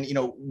thing. And,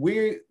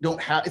 we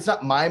don't have, it's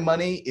not my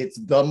money, it's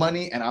the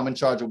money, and I'm in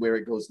charge of where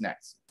it goes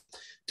next.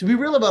 To be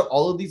real about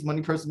all of these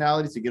money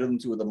personalities, to get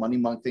into the money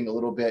monk thing a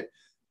little bit,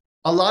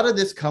 a lot of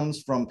this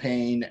comes from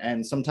pain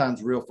and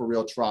sometimes real for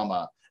real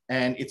trauma.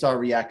 And it's our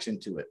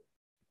reaction to it.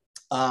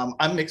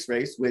 I'm mixed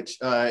race, which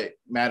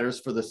matters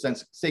for the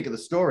sake of the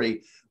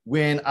story.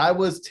 When I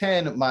was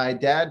 10, my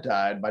dad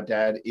died. My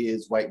dad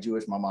is white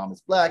Jewish, my mom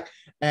is Black.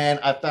 And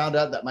I found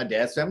out that my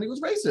dad's family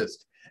was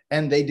racist.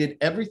 And they did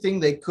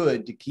everything they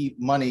could to keep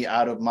money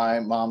out of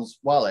my mom's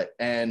wallet.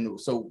 And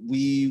so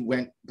we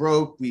went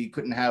broke. We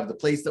couldn't have the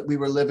place that we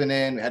were living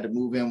in. We had to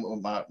move in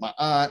with my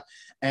aunt.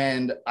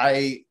 And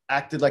I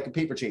acted like a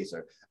paper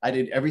chaser. I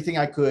did everything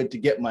I could to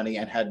get money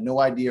and had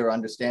no idea or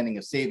understanding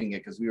of saving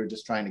it because we were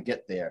just trying to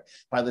get there.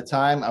 By the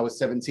time I was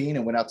 17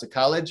 and went out to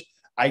college,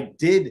 I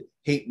did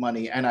hate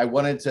money and I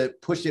wanted to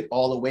push it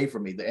all away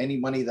from me. Any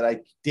money that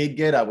I did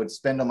get, I would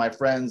spend on my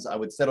friends. I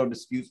would settle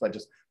disputes by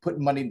just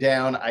putting money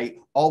down. I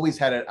always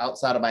had it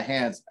outside of my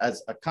hands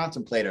as a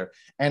contemplator.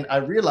 And I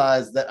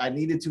realized that I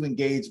needed to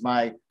engage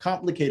my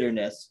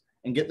complicatedness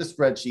and get the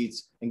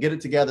spreadsheets and get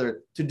it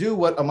together to do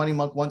what a money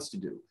monk wants to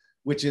do,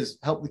 which is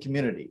help the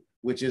community,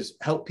 which is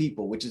help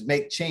people, which is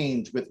make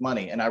change with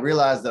money. And I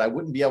realized that I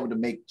wouldn't be able to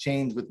make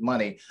change with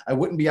money. I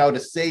wouldn't be able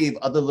to save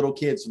other little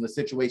kids from the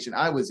situation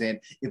I was in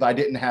if I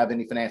didn't have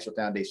any financial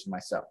foundation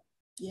myself.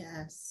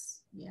 Yes.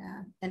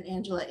 Yeah. And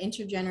Angela,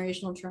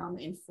 intergenerational trauma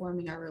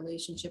informing our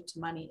relationship to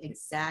money.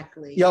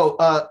 Exactly. Yo,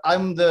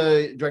 I'm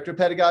the director of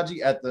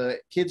pedagogy at the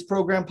kids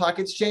program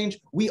Pockets Change.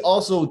 We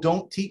also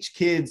don't teach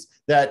kids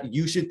that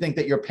you should think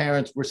that your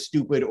parents were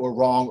stupid or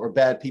wrong or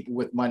bad people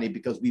with money,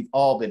 because we've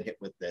all been hit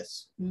with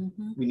this.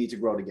 We need to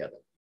grow together.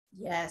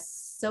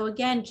 Yes. So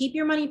again, keep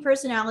your money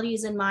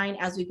personalities in mind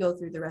as we go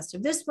through the rest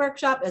of this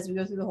workshop, as we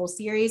go through the whole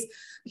series,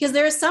 because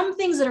there are some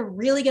things that are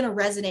really going to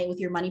resonate with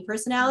your money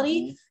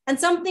personality and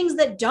some things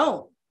that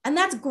don't. And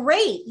that's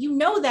great. You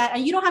know that,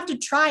 and you don't have to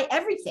try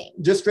everything.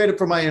 Just straight up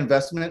for my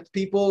investment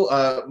people,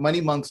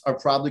 money monks are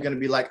probably going to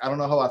be like, I don't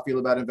know how I feel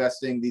about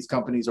investing. These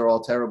companies are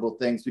all terrible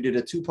things. We did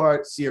a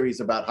 2-part series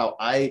about how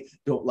I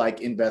don't like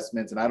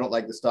investments and I don't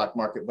like the stock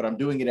market, but I'm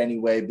doing it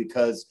anyway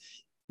because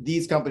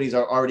these companies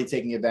are already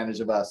taking advantage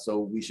of us. So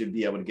we should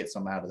be able to get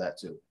some out of that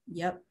too.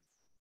 Yep.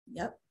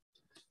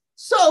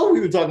 So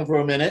we were talking for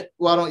a minute.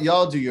 Why don't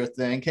y'all do your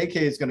thing? KK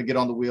is going to get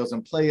on the wheels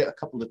and play a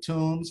couple of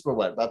tunes for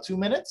what, about 2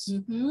 minutes?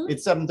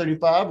 It's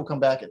 7:35. We'll come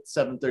back at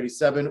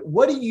 7:37.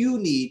 What do you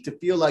need to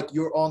feel like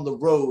you're on the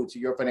road to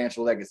your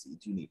financial legacy?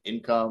 Do you need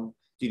income?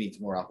 Do you need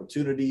more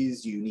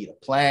opportunities? Do you need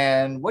a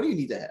plan? What do you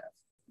need to have?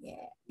 Yeah.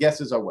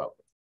 Guesses are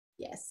welcome.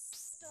 Yes.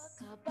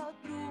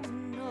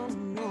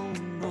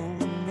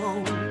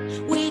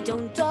 We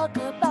don't talk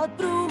about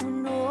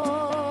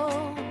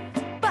Bruno,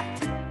 but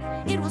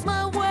it was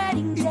my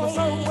wedding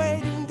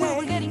day. We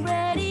were getting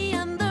ready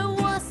and there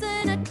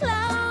wasn't a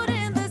cloud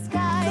in the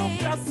sky. No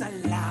clouds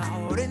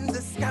allowed in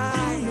the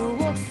sky. Bruno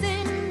walks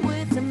in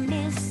with a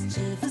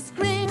mischievous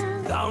grin.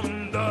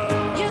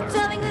 Thunder. You're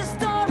telling the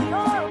story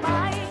or am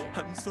I?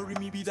 I'm sorry,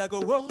 maybe that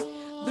go wrong.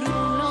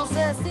 Bruno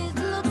says it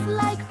looks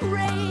like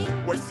rain.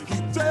 What's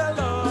he tell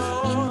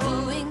us? In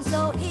doing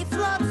so, he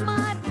floods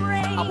my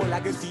brain. I will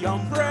like the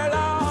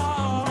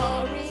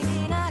umbrella.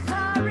 Buried in a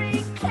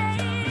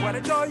hurricane. What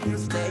a joy you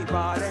stay,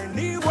 but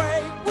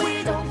anyway,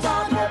 We don't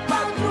talk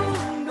about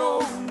Bruno,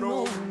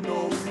 no.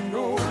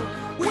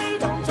 We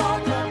don't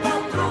talk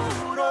about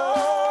Bruno.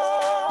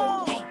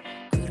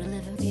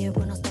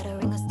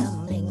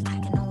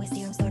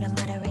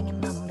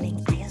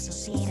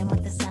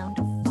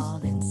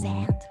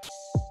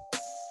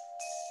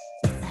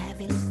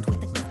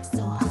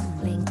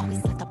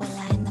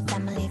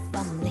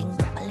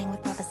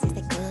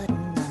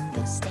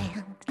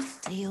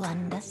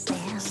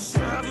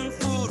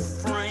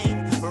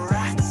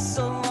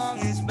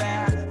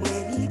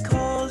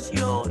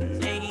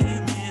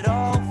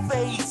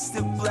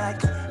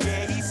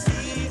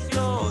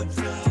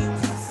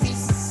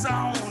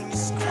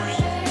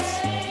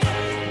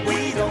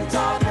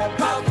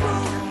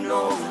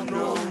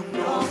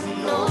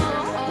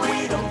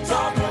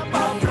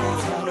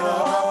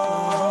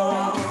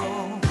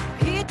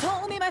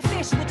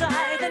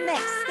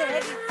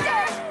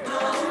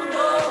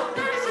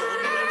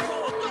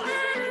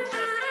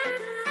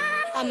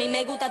 A mí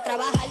me gusta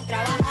trabajar,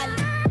 trabajar.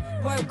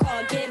 Work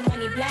hard, get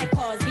money, black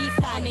cars, be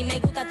fly. A mí me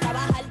gusta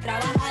trabajar,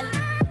 trabajar.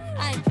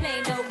 I ain't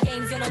playing no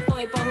games, yo no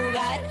estoy por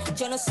jugar.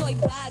 Yo no soy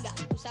vaga,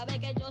 tú sabes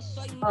que yo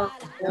soy Oh, mala.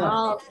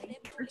 y'all, thank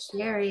you for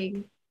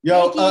sharing.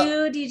 Yo, Thank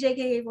you,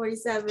 DJ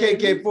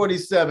KK47.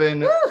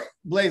 KK47,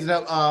 blazing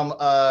up.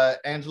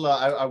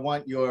 Angela, I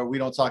want your "We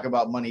Don't Talk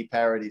About Money"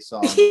 parody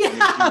song.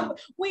 Yeah,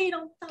 we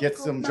don't talk Get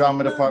some about drama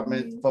money.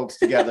 department folks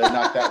together,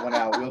 knock that one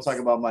out. We don't talk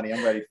about money.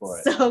 I'm ready for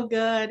it. So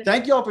good.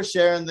 Thank you all for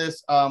sharing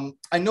this.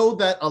 I know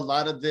that a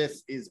lot of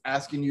this is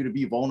asking you to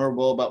be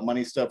vulnerable about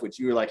money stuff, which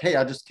you were like, hey,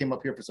 I just came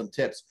up here for some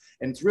tips.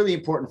 And it's really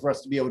important for us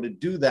to be able to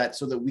do that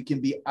so that we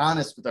can be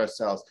honest with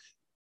ourselves.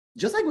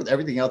 Just like with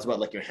everything else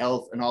about like your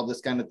health and all this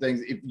kind of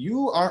things, if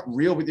you aren't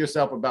real with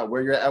yourself about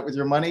where you're at with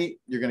your money,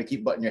 you're going to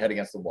keep butting your head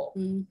against the wall.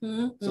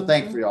 So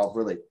thank you for y'all,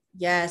 really.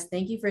 Yes,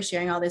 thank you for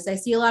sharing all this. I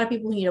see a lot of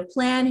people who need a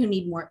plan, who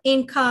need more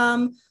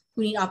income,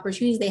 who need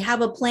opportunities. They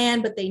have a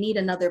plan, but they need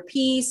another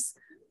piece,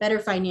 better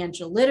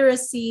financial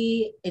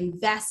literacy,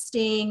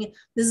 investing.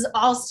 This is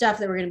all stuff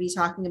that we're going to be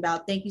talking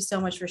about. Thank you so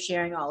much for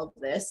sharing all of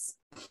this.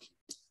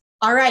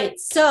 All right,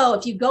 so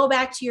if you go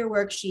back to your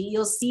worksheet,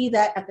 you'll see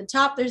that at the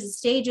top, there's the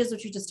stages,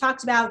 which we just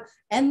talked about.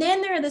 And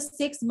then there are the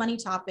 6 money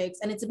topics,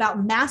 and it's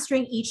about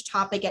mastering each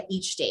topic at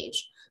each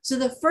stage. So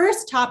the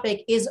first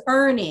topic is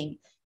earning,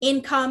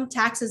 income,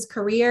 taxes,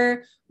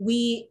 career.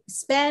 We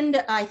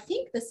spend, I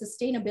think, the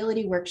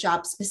sustainability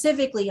workshop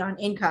specifically on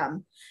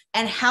income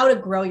and how to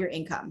grow your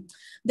income.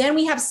 Then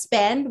we have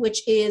spend,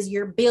 which is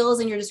your bills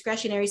and your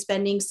discretionary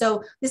spending.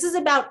 So this is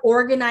about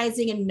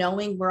organizing and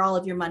knowing where all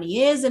of your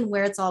money is and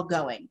where it's all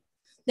going.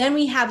 Then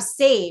we have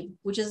save,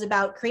 which is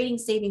about creating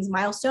savings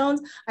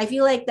milestones. I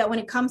feel like that when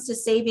it comes to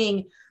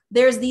saving,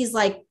 there's these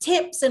like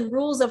tips and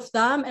rules of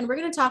thumb, and we're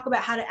going to talk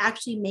about how to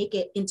actually make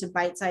it into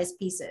bite-sized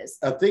pieces.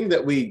 A thing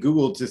that we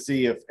Googled to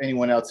see if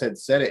anyone else had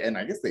said it, and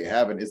I guess they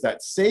haven't, is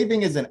that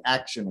saving is an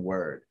action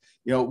word.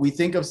 You know, we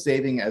think of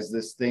saving as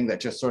this thing that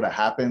just sort of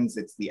happens.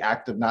 It's the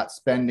act of not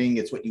spending.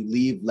 It's what you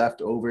leave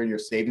left over in your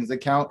savings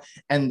account.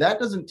 And that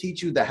doesn't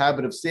teach you the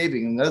habit of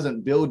saving, and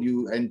doesn't build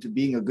you into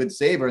being a good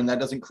saver, and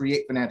that doesn't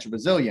create financial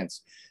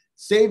resilience.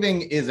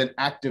 Saving is an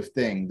active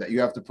thing that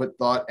you have to put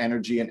thought,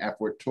 energy, and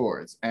effort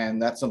towards.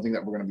 And that's something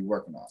that we're going to be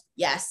working on.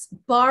 Yes.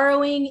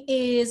 Borrowing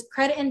is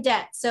credit and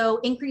debt. So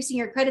increasing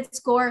your credit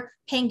score,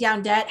 paying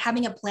down debt,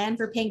 having a plan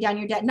for paying down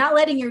your debt, not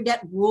letting your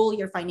debt rule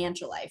your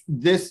financial life.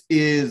 This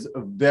is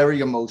very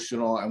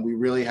emotional, and we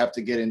really have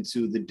to get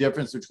into the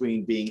difference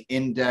between being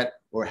in debt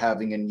or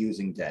having and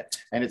using debt.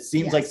 And it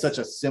seems like such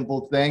a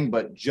simple thing,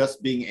 but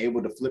just being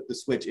able to flip the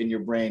switch in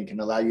your brain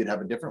can allow you to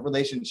have a different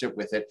relationship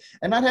with it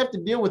and not have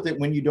to deal with it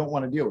when you don't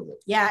want to deal with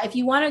it. Yeah, if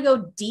you want to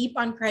go deep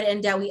on credit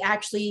and debt, we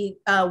actually,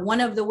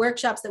 one of the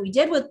workshops that we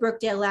did with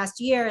Brookdale last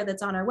year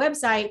that's on our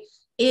website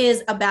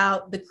is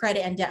about the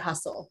credit and debt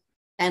hustle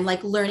and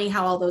like learning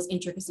how all those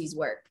intricacies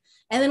work.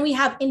 And then we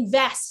have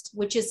invest,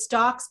 which is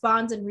stocks,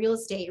 bonds, and real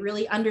estate,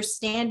 really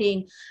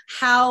understanding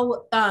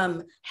how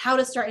to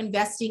start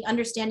investing,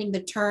 understanding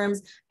the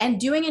terms, and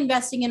doing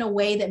investing in a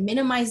way that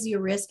minimizes your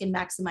risk and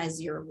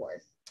maximizes your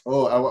reward.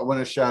 Oh, I want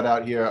to shout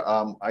out here.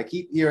 I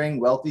keep hearing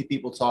wealthy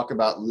people talk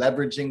about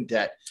leveraging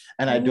debt,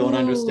 and I don't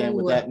understand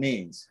what that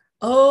means.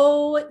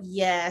 Oh,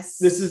 yes.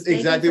 This is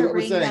exactly what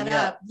we're saying.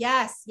 Yeah.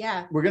 Yes,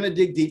 yeah. We're going to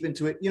dig deep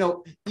into it. You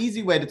know,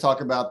 easy way to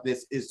talk about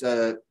this is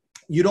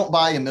you don't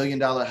buy $1 million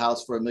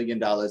house for $1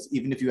 million,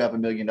 even if you have $1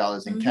 million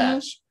in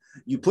cash.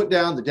 You put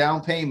down the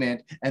down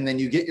payment, and then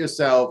you get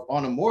yourself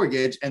on a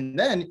mortgage, and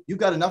then you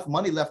got enough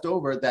money left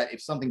over that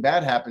if something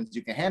bad happens,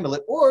 you can handle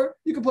it, or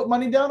you can put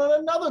money down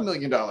on another $1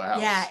 million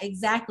house. Yeah,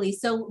 exactly.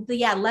 So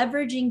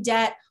leveraging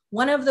debt,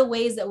 one of the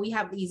ways that we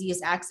have the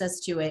easiest access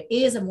to it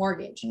is a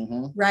mortgage,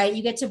 right?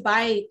 You get to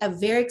buy a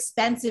very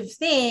expensive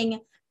thing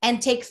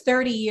and take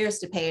 30 years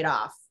to pay it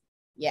off.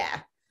 Yeah.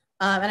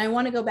 And I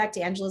want to go back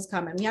to Angela's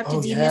comment. We have to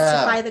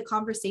demystify the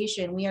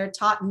conversation. We are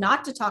taught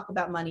not to talk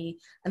about money,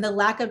 and the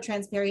lack of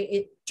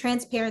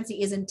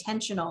transparency is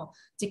intentional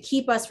to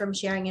keep us from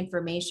sharing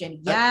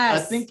information.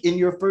 Yes. I think in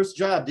your first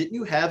job, didn't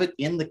you have it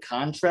in the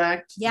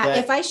contract? Yeah.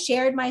 If I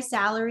shared my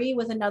salary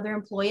with another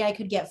employee, I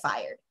could get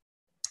fired.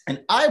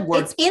 And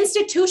it's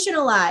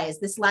institutionalized,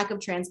 this lack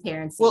of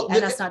transparency,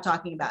 and us not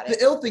talking about it.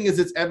 The ill thing is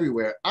it's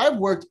everywhere. I've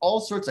worked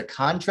all sorts of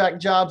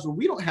contract jobs where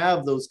we don't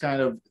have those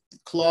kind of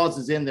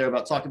clauses in there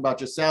about talking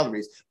about your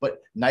salaries, but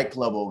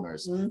nightclub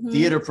owners,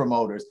 theater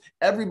promoters,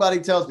 everybody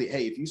tells me,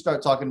 hey, if you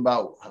start talking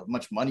about how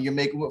much money you're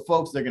making with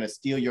folks, they're going to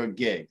steal your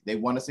gig. They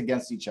want us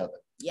against each other.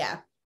 Yeah,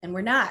 and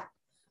we're not.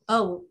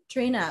 Oh,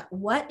 Trina,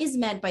 what is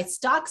meant by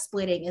stock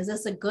splitting? Is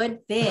this a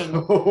good thing?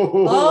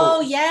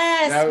 Oh,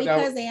 yes,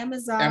 because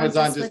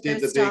Amazon just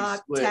did the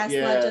stock. Big split.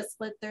 Tesla just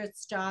split their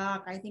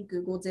stock. I think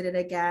Google did it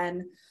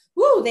again.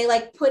 Woo, they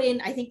put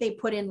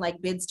in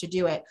like bids to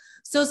do it.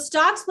 So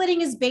stock splitting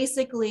is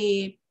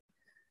basically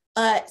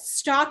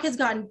stock has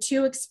gotten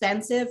too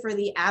expensive for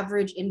the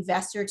average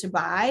investor to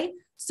buy.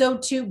 So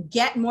to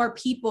get more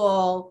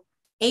people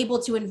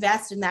able to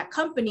invest in that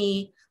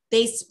company,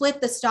 they split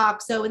the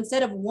stock. So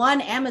instead of one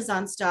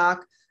Amazon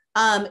stock,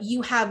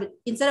 you have,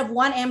 instead of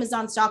one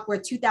Amazon stock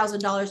worth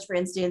 $2,000, for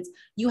instance,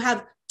 you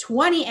have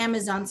 20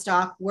 Amazon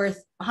stock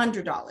worth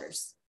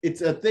 $100.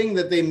 It's a thing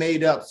that they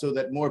made up so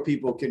that more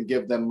people can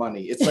give them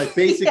money. It's like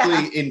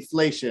basically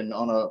inflation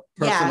on a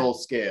personal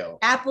scale.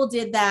 Apple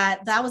did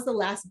that. That was the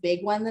last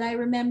big one that I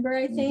remember,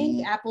 I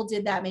think. Apple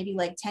did that maybe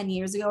like 10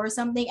 years ago or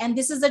something. And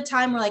this is a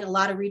time where like a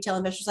lot of retail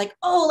investors like,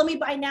 oh, let me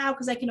buy now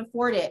because I can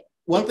afford it.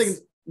 One thing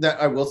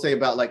that I will say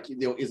about like,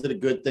 is it a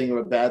good thing or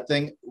a bad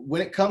thing?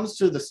 When it comes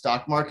to the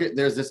stock market,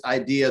 there's this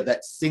idea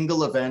that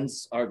single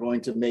events are going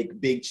to make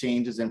big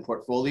changes in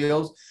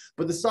portfolios,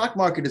 but the stock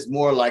market is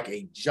more like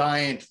a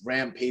giant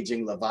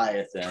rampaging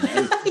Leviathan.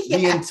 And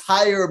the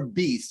entire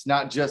beast,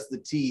 not just the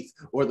teeth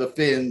or the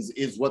fins,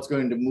 is what's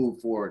going to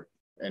move forward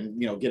and,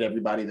 you know, get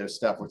everybody their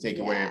stuff or take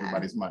away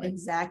everybody's money.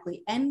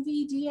 Exactly.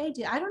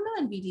 NVDA, I don't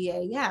know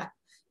NVDA.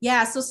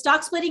 Yeah, so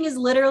stock splitting is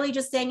literally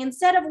just saying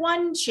instead of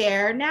one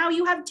share, now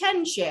you have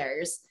 10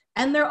 shares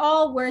and they're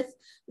worth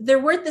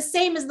the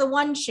same as the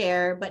one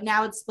share, but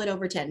now it's split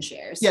over 10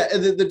 shares. Yeah,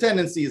 the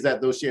tendency is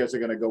that those shares are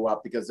going to go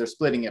up because they're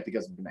splitting it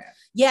because of demand.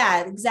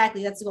 Yeah,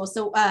 exactly. That's the goal.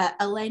 So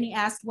Eleni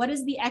asked, what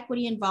is the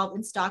equity involved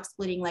in stock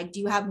splitting? Like,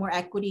 do you have more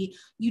equity?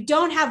 You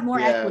don't have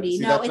more equity.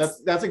 See, no,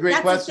 that's a great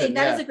question.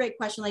 That is a great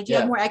question. Like, do you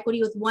have more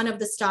equity with one of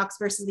the stocks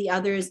versus the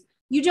others?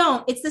 You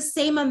don't. It's the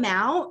same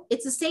amount.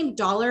 It's the same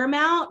dollar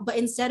amount, but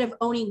instead of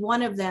owning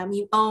one of them,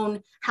 you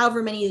own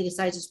however many they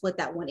decide to split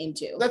that one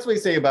into. That's what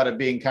you say about it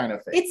being kind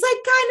of fake. It's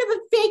like kind of a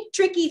fake,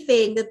 tricky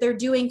thing that they're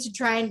doing to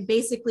try and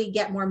basically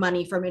get more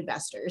money from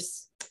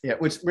investors. Yeah,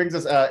 which brings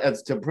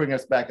us to bring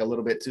us back a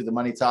little bit to the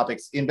money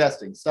topics: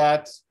 investing,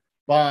 stocks,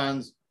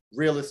 bonds,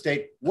 real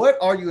estate. What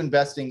are you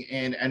investing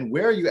in, and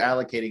where are you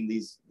allocating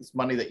this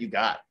money that you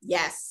got?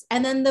 Yes,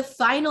 and then the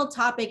final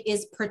topic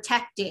is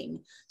protecting.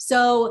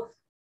 So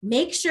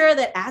make sure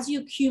that as you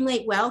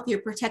accumulate wealth,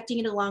 you're protecting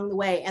it along the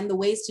way. And the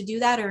ways to do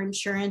that are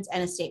insurance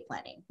and estate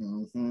planning.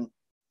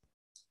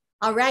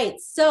 All right,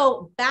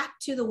 so back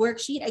to the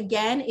worksheet.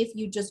 Again, if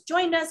you just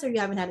joined us or you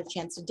haven't had a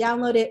chance to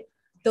download it,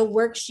 the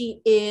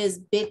worksheet is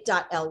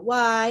bit.ly/BNB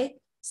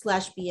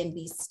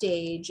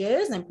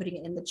stages. I'm putting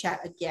it in the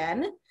chat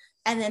again.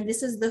 And then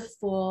this is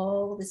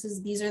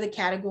these are the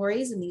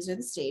categories and these are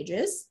the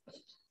stages.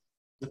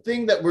 The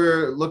thing that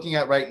we're looking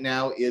at right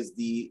now is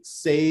the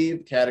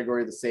save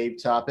category, the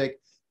save topic.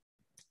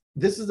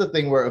 This is the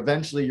thing where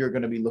eventually you're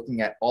going to be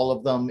looking at all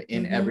of them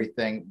in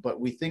everything, but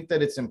we think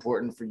that it's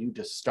important for you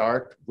to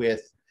start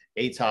with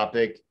a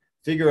topic,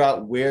 figure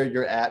out where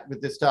you're at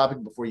with this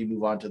topic before you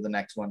move on to the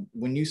next one.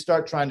 When you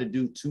start trying to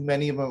do too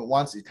many of them at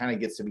once, it kind of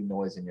gets to be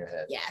noise in your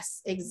head.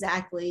 Yes,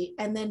 exactly.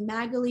 And then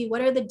Magali, what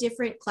are the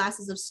different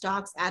classes of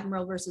stocks,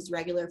 Admiral versus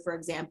regular, for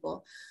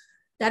example?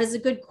 That is a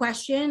good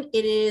question.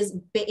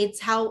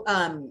 It's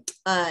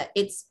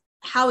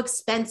how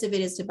expensive it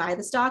is to buy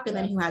the stock and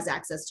then who has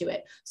access to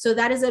it. So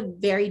that is a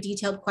very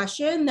detailed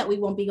question that we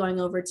won't be going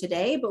over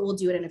today, but we'll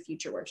do it in a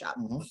future workshop.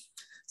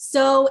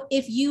 So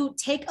if you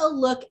take a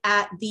look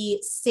at the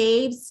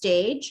save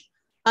stage,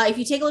 if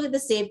you take a look at the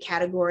save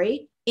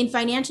category, in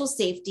financial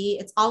safety,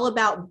 it's all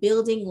about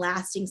building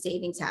lasting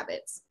savings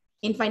habits.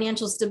 In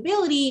financial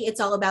stability, it's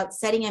all about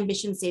setting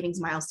ambitious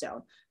savings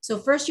milestone. So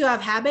first you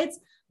have habits,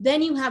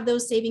 then you have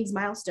those savings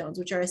milestones,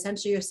 which are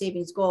essentially your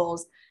savings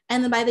goals.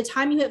 And then by the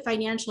time you hit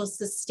financial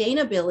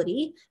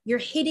sustainability, you're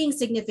hitting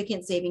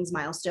significant savings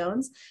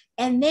milestones.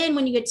 And then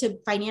when you get to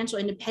financial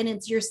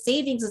independence, your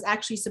savings is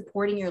actually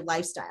supporting your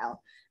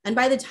lifestyle. And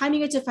by the time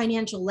you get to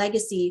financial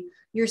legacy,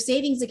 your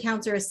savings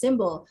accounts are a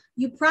symbol.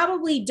 You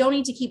probably don't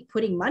need to keep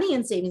putting money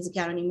in savings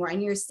account anymore.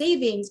 And your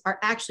savings are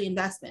actually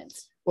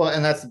investments. Well,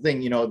 and that's the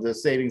thing, you know, the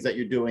savings that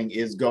you're doing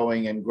is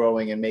going and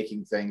growing and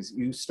making things.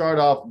 You start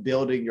off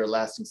building your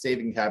lasting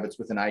saving habits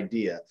with an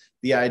idea.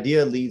 The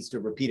idea leads to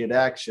repeated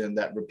action.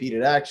 That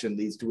repeated action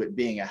leads to it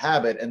being a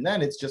habit. And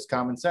then it's just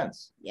common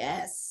sense.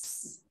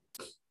 Yes.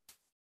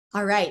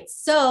 All right.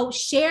 So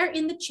share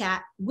in the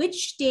chat,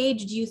 which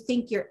stage do you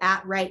think you're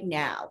at right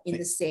now in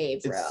the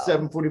save row? It's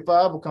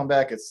 7:45. We'll come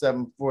back at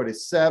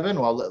 7:47.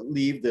 I'll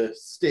leave the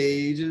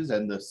stages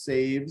and the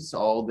saves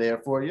all there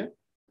for you.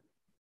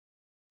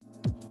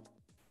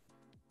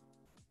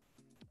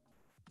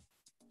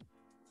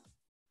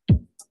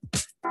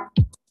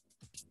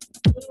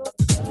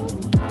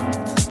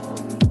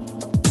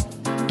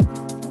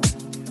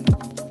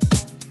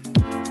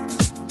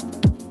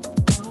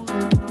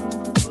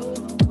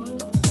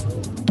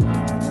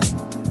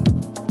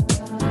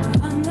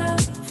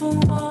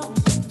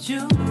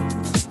 You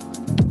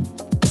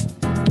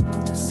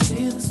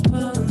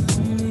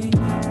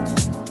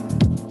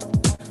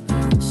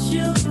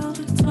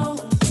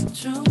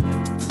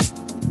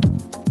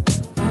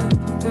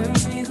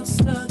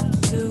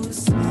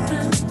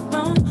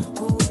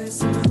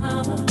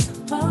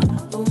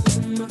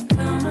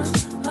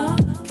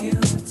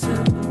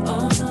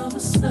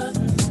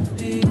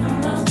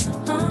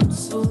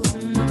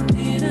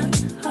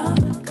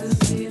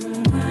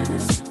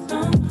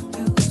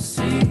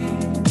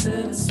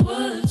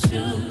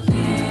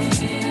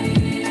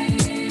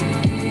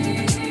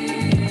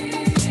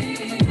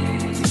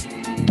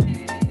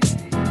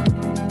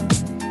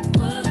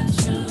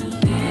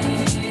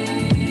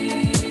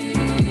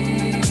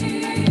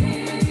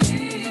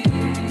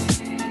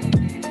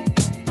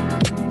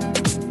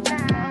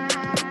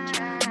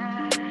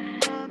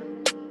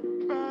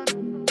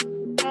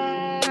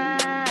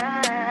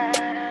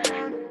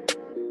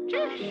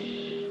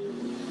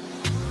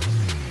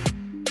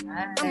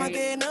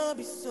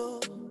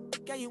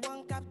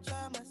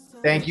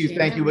Thank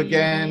you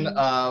again.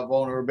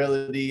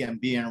 Vulnerability and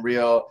being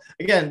real.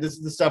 Again, this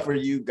is the stuff where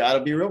you got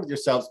to be real with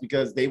yourselves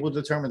because they will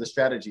determine the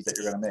strategies that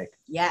you're going to make.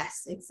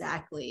 Yes,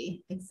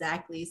 exactly.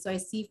 So I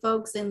see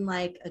folks in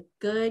like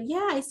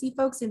I see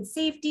folks in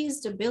safety,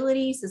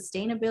 stability,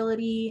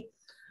 sustainability.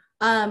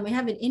 We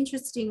have an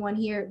interesting one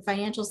here,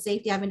 financial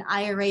safety. I have an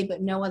IRA,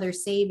 but no other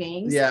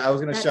savings. Yeah, I was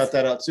going to shout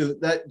that out too.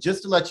 That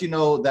just to let you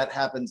know, that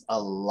happens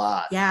a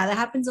lot. Yeah, that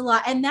happens a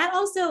lot. And that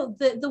also,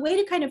 the way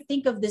to kind of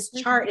think of this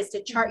chart is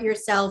to chart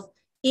yourself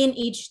in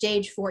each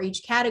stage for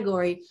each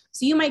category.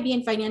 So you might be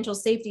in financial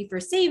safety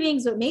for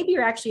savings, but maybe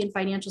you're actually in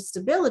financial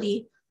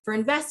stability for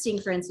investing,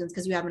 for instance,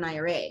 because you have an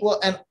IRA. Well,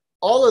 and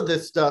all of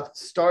this stuff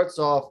starts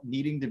off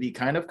needing to be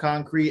kind of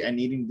concrete and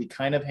needing to be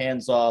kind of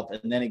hands-off,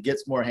 and then it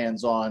gets more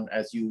hands-on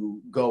as you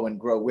go and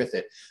grow with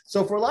it.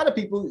 So for a lot of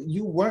people,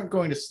 you weren't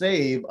going to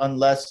save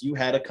unless you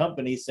had a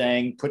company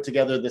saying, put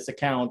together this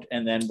account,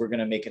 and then we're going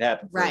to make it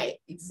happen. Right,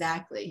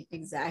 exactly.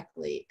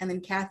 And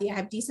then Kathy, I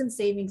have decent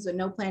savings, but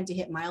no plan to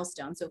hit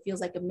milestones. So it feels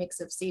like a mix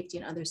of safety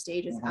and other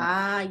stages.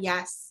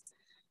 Yes.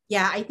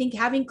 Yeah, I think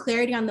having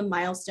clarity on the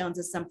milestones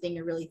is something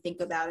to really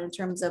think about in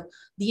terms of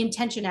the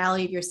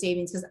intentionality of your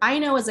savings. Because I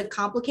know as a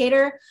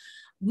complicator,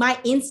 my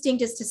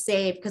instinct is to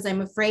save because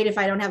I'm afraid if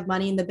I don't have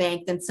money in the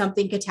bank, then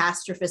something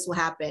catastrophist will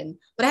happen.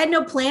 But I had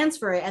no plans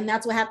for it. And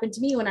that's what happened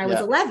to me when I was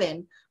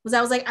 11, was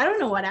I was like, I don't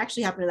know what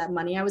actually happened to that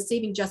money. I was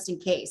saving just in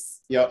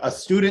case. Yeah, a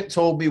student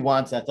told me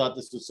once, I thought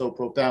this was so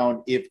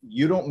profound, if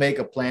you don't make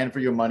a plan for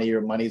your money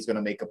is going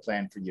to make a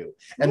plan for you.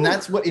 And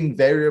that's what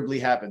invariably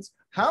happens.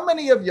 How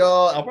many of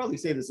y'all, I'll probably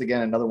say this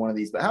again, another one of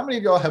these, but how many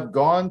of y'all have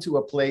gone to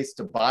a place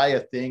to buy a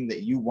thing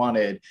that you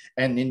wanted,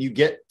 and then you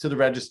get to the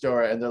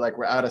register and they're like,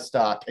 we're out of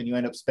stock, and you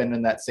end up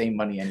spending that same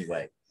money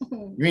anyway?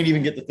 You ain't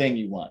even get the thing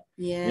you want.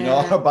 Yeah. You know,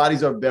 our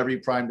bodies are very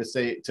primed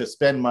to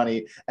spend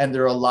money, and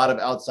there are a lot of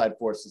outside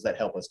forces that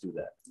help us do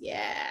that.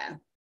 Yeah.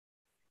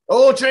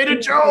 Oh, Trader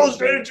Joe's is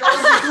doing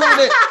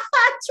it.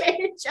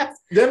 Trader Joe's.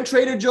 Them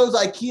Trader Joe's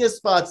IKEA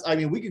spots. I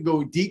mean, we could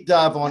go deep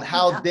dive on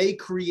how they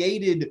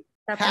created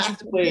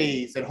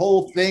pathways and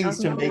whole things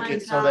to make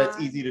it so that it's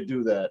easy to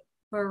do that.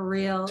 For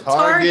real.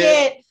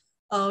 Target.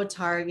 Oh,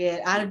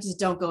 Target. I just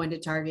don't go into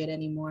Target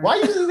anymore. Why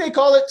usually they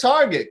call it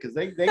Target? Because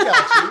they got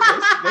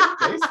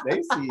you.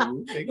 They see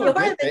you. You're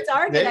the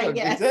Target, I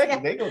guess.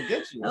 Exactly. They gonna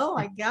get you. Oh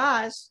my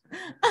gosh.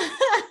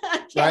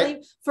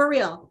 Kelly, for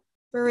real.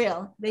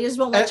 They just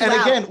won't let you out.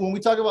 And again, out. when we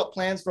talk about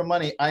plans for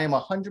money, I am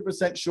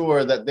 100%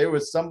 sure that there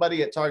was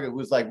somebody at Target who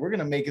was like, we're going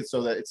to make it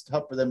so that it's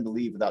tough for them to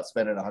leave without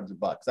spending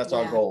 $100. That's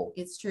our goal.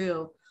 It's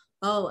true.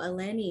 Oh,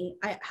 Eleni,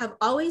 I have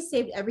always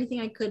saved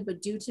everything I could,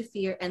 but due to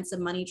fear and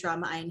some money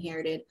trauma I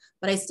inherited,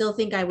 but I still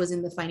think I was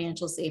in the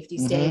financial safety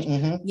stage.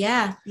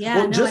 Yeah.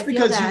 Well, just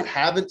because you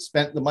haven't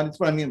spent the money,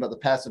 that's what I mean about the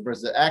passive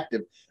versus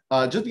active.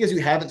 Just because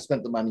you haven't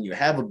spent the money, you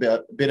have a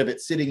bit of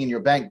it sitting in your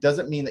bank,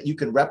 doesn't mean that you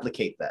can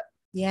replicate that.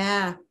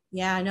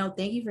 Yeah, no,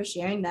 thank you for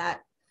sharing that.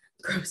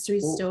 Grocery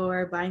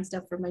store, buying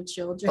stuff for my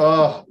children.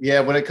 Oh,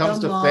 yeah, when it comes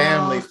to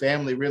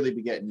family really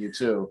be getting you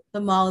too. The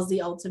mall is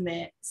the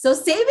ultimate. So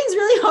saving's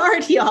really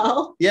hard,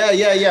 y'all. Yeah.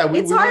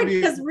 It's hard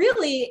because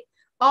really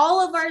all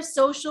of our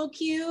social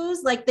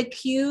cues, like the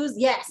cues,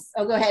 yes.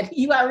 Oh, go ahead.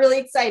 You got really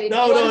excited.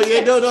 No.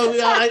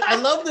 I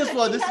love this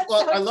one.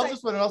 I love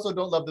this one and also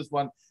don't love this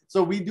one.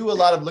 So we do a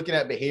lot of looking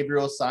at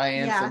behavioral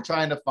science and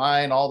trying to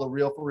find all the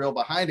real for real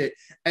behind it.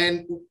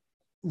 And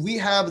we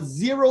have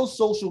zero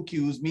social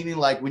cues, meaning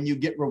like when you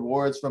get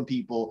rewards from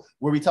people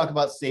where we talk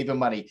about saving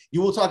money, you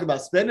will talk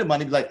about spending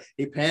money, be like,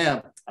 hey,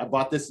 Pam, I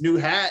bought this new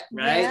hat,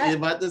 right? I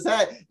bought this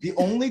hat. The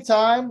only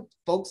time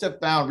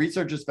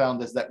researchers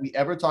found this, that we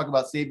ever talk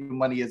about saving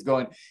money is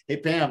going, hey,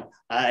 Pam,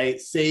 I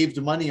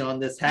saved money on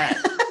this hat.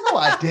 No,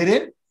 I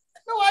didn't.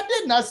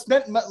 I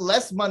spent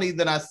less money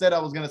than I said I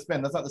was going to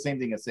spend. That's not the same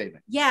thing as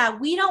saving. Yeah,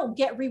 we don't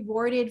get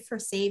rewarded for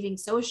saving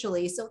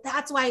socially. So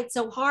that's why it's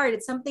so hard.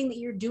 It's something that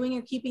you're doing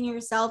or keeping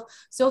yourself.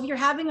 So if you're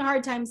having a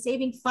hard time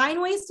saving,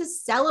 find ways to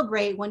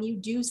celebrate when you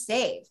do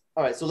save.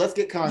 All right, so let's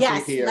get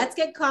concrete here. Let's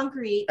get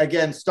concrete.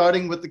 Again,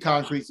 starting with the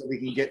concrete so we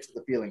can get to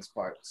the feelings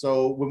part.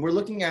 So when we're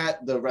looking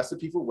at the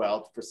recipe for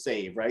wealth, for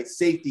save, right?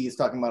 Safety is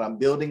talking about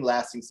building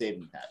lasting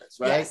saving habits,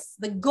 right? Yes.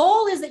 The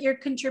goal is that you're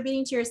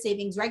contributing to your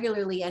savings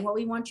regularly. And what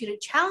we want you to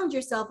challenge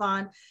yourself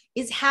on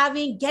is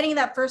getting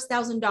that first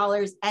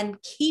 $1,000 and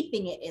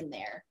keeping it in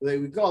there.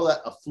 We call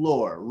that a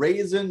floor,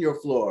 raising your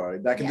floor.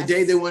 Back in the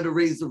day, they wanted to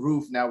raise the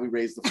roof. Now we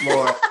raise the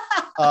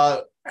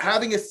floor.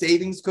 Having a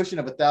savings cushion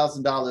of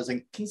 $1,000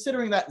 and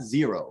considering that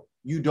zero,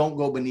 you don't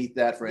go beneath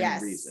that for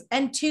any reason.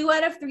 And 2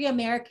 out of 3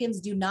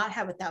 Americans do not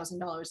have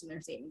 $1,000 in their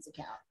savings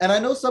account. And I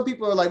know some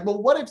people are like, well,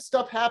 what if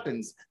stuff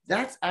happens?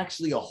 That's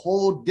actually a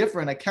whole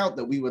different account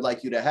that we would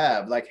like you to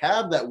have. Like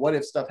have that what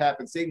if stuff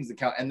happens savings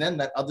account and then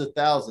that other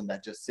 1,000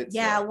 that just sits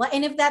there. Well,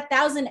 and if that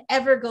 1,000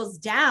 ever goes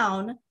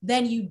down,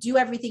 then you do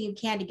everything you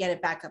can to get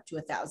it back up to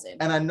 1,000.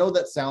 And I know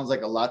that sounds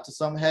like a lot to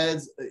some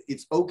heads.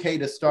 It's okay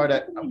to start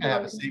at, I'm gonna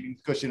have a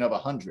savings cushion of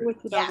 100.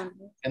 Yeah.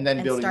 And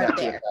then building that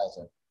to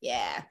 1,000.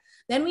 Yeah.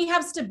 Then we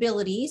have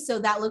stability. So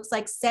that looks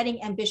like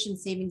setting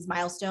ambitious savings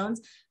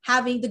milestones.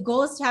 Having the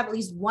goal is to have at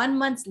least 1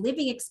 month's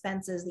living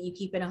expenses that you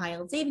keep in a high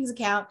yield savings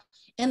account.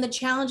 And the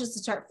challenge is to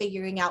start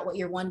figuring out what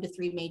your 1 to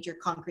 3 major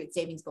concrete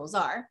savings goals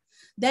are.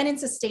 Then in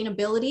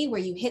sustainability, where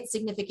you hit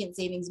significant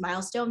savings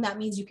milestone, that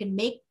means you can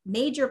make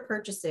major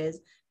purchases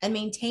and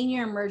maintain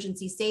your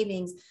emergency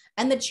savings.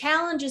 And the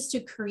challenge is to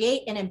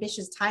create an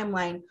ambitious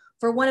timeline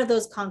for one of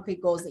those concrete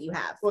goals that you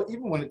have. Well,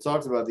 even when it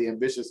talks about the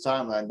ambitious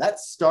timeline,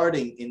 that's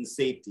starting in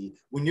safety.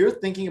 When you're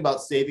thinking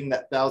about saving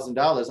that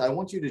 $1,000, I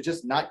want you to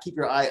just not keep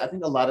your eye. I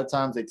think a lot of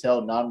times they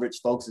tell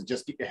non-rich folks to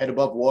just keep your head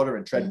above water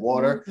and tread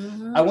water.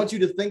 I want you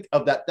to think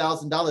of that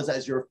 $1,000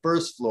 as your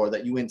first floor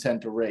that you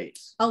intend to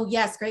raise. Oh,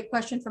 yes. Great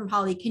question from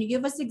Holly. Can you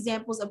give us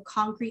examples of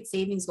concrete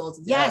savings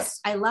goals? Yes,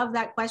 I love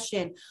that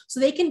question.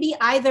 So they can be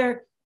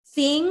either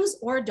things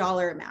or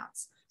dollar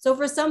amounts. So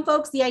for some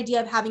folks, the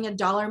idea of having a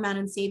dollar amount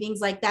in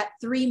savings, like that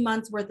 3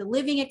 months worth of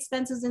living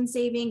expenses in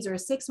savings or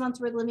 6 months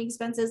worth of living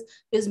expenses,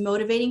 is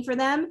motivating for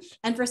them.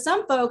 And for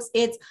some folks,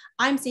 it's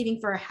I'm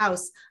saving for a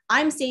house.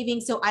 I'm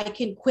saving so I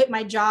can quit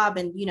my job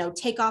and, you know,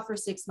 take off for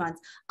 6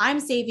 months. I'm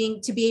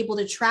saving to be able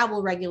to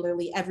travel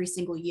regularly every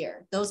single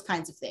year. Those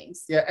kinds of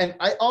things. Yeah, and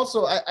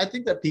I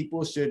think that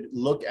people should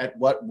look at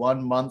what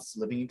 1 month's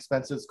living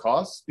expenses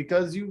costs,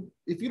 because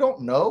if you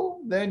don't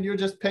know, then you're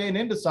just paying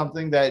into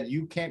something that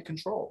you can't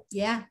control.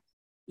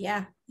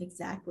 Yeah,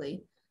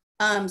 exactly.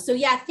 So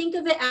yeah, think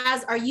of it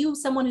as, are you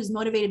someone who's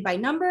motivated by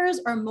numbers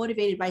or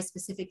motivated by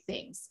specific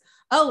things?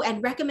 Oh,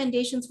 and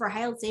recommendations for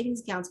high yield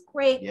savings accounts.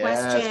 Great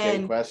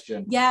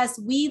question. Yes,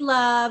 we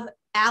love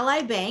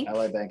Ally Bank.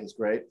 Ally Bank is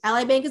great.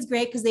 Ally Bank is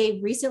great because they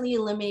recently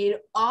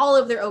eliminated all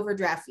of their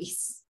overdraft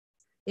fees.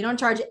 They don't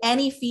charge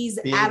any fees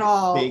at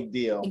all. Big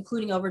deal.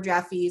 Including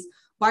overdraft fees.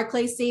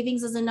 Barclays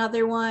Savings is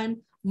another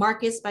one.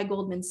 Marcus by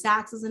Goldman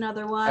Sachs is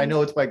another one. I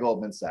know it's by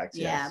Goldman Sachs.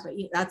 Yeah, yes. but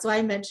that's why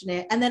I mention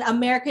it. And then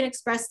American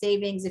Express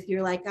Savings, if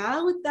you're like,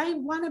 oh, I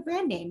want a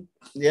brand name.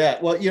 Yeah,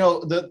 well, you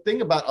know, the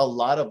thing about a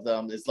lot of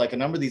them is like a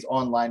number of these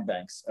online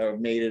banks are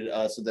made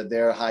it so that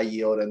they're high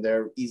yield and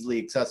they're easily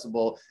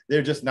accessible.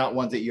 They're just not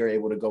ones that you're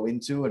able to go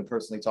into and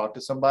personally talk to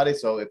somebody.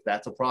 So if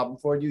that's a problem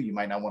for you, you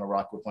might not want to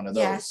rock with one of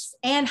those. Yes,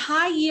 and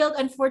high yield,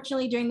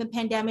 unfortunately, during the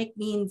pandemic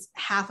means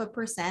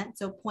 0.5%,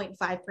 so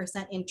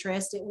 0.5%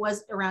 interest. It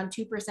was around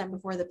 2%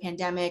 before the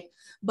pandemic,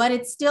 but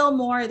it's still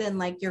more than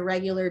like your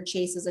regular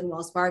Chases and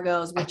Wells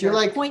Fargo's, which are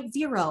like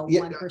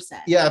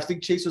 0.01%. Yeah, I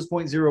think Chase was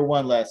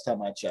 0.01 last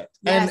time I checked.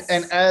 Yes.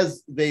 And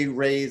as they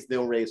raise,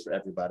 they'll raise for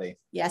everybody.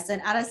 Yes,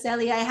 and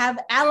Araceli, I have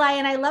Ally,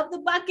 and I love the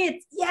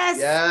buckets. Yes,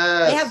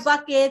 they have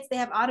buckets. They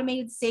have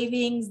automated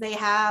savings. They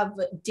have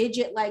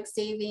digit-like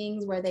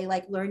savings where they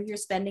like learn your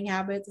spending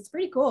habits. It's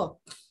pretty cool.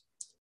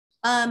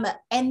 And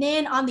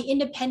then on the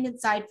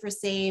independent side for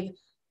Save,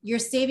 your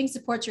saving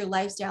supports your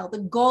lifestyle. The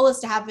goal is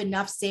to have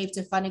enough saved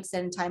to fund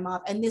extended time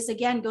off. And this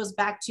again goes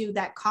back to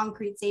that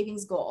concrete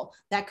savings goal.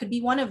 That could be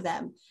one of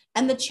them.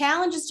 And the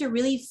challenge is to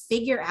really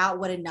figure out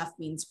what enough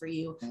means for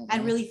you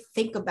and really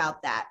think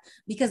about that,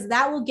 because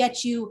that will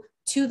get you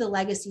to the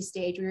legacy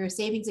stage where your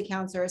savings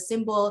accounts are a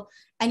symbol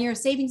and your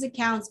savings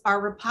accounts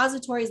are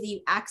repositories that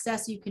you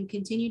access so you can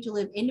continue to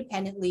live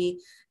independently.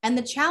 And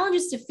the challenge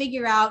is to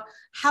figure out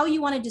how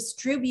you want to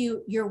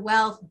distribute your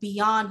wealth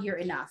beyond your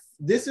enough.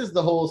 This is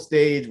the whole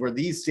stage where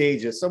these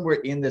stages, somewhere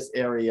in this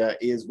area,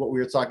 is what we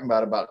were talking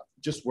about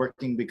just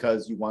working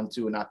because you want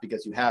to and not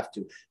because you have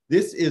to.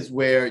 This is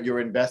where your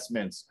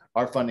investments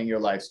are funding your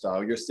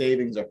lifestyle, your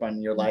savings are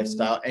funding your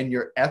lifestyle, and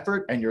your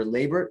effort and your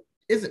labor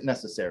isn't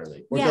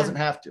necessarily, or doesn't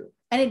have to.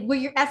 And where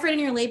your effort and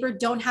your labor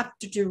don't have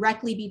to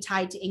directly be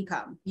tied to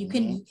income. You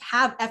can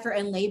have effort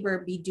and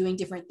labor be doing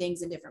different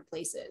things in different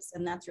places.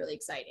 And that's really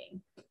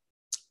exciting.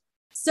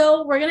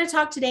 So we're going to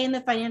talk today in the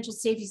financial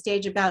safety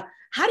stage about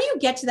how do you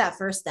get to that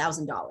first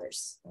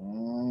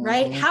 $1,000,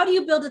 right? How do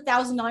you build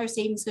 $1,000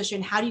 savings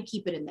cushion? How do you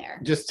keep it in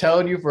there? Just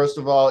telling you, first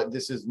of all,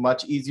 this is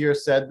much easier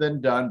said than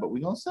done, but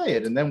we're going to say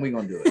it and then we're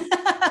going to do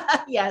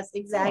it. Yes,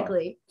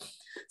 exactly.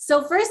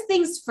 So first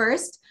things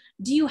first,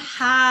 do you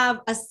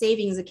have a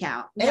savings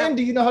account? And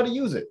do you know how to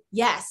use it?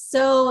 Yes.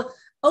 So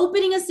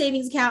opening a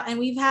savings account, and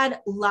we've had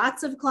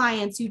lots of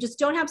clients who just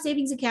don't have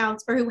savings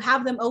accounts or who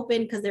have them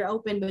open because they're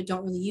open but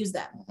don't really use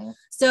them.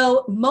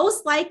 So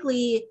most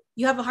likely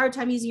you have a hard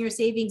time using your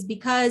savings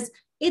because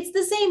it's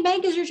the same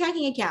bank as your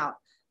checking account.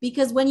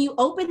 Because when you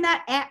open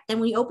that app and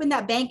when you open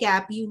that bank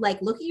app, you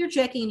like look at your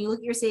checking and you look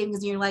at your savings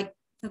and you're like,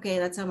 okay,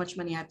 that's how much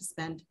money I have to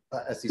spend.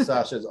 I see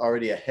Sasha's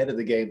already ahead of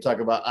the game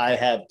talking about I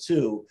have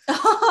two.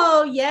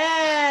 Oh,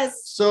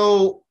 yes.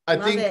 So I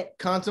think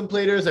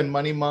contemplators and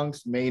money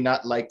monks may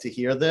not like to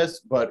hear this,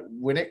 but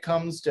when it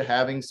comes to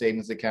having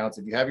savings accounts,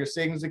 if you have your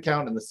savings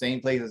account in the same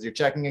place as your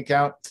checking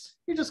account,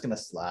 you're just going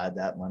to slide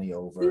that money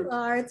over. You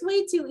are. It's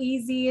way too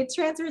easy. It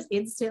transfers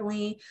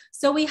instantly.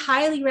 So we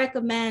highly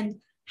recommend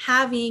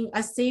having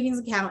a savings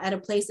account at a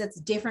place that's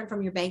different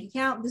from your bank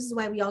account. This is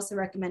why we also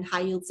recommend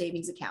high yield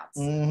savings accounts.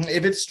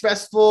 If it's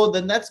stressful,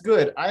 then that's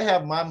good. I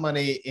have my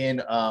money in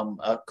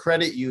a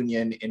credit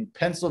union in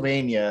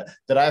Pennsylvania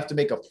that I have to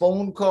make a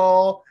phone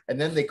call, and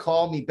then they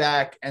call me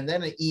back, and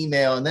then an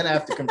email, and then I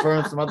have to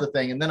confirm some other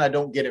thing, and then I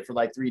don't get it for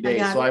like 3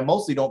 days. So I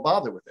mostly don't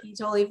bother with it. He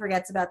totally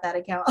forgets about that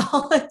account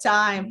all the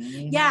time.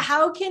 Yeah,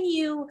 how can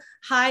you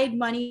hide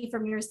money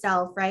from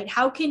yourself, right?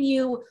 How can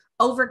you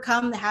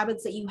overcome the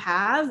habits that you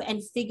have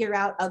and figure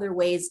out other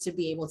ways to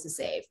be able to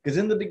save? Because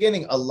in the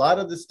beginning, a lot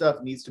of this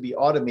stuff needs to be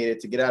automated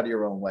to get out of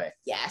your own way.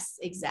 Yes,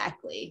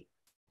 exactly.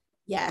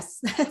 Yes,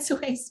 that's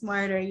way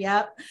smarter.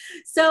 Yep.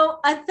 So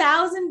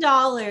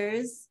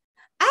 $1,000,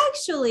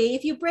 actually,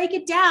 if you break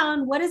it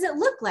down, what does it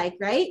look like,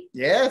 right?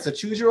 Yeah, it's a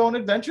choose your own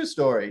adventure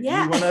story.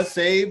 Yeah. You want to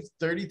save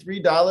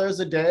 $33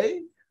 a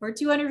day? Or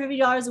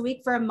 $250 a week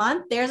for a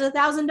month, there's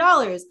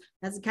 $1,000.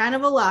 That's kind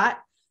of a lot.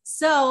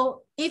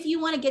 So if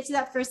you want to get to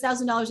that first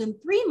 $1,000 in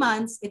 3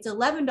 months, it's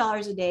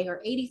 $11 a day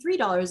or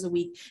 $83 a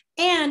week.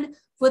 And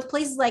with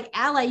places like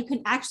Ally, you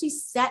can actually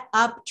set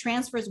up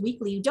transfers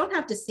weekly. You don't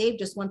have to save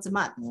just once a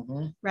month,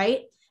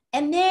 right?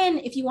 And then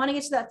if you want to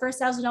get to that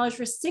first $1,000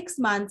 for 6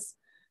 months,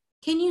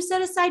 can you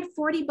set aside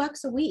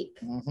 $40 a week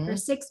for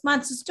 6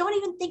 months? Just don't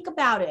even think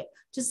about it.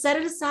 Just set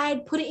it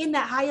aside, put it in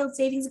that high yield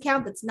savings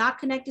account that's not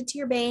connected to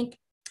your bank.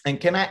 And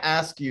can I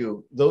ask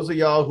you, those of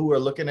y'all who are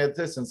looking at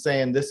this and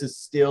saying this is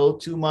still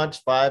too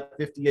much,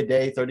 $5.50 a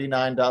day,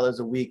 $39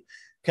 a week,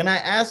 can I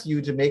ask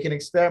you to make an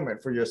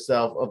experiment for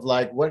yourself of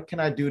like, what can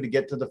I do to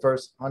get to the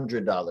first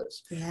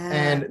 $100? Yeah.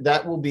 And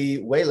that will be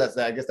way less.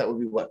 I guess that would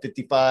be what,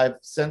 55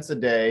 cents a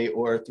day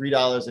or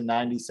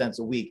 $3.90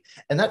 a week.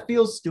 And that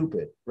feels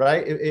stupid,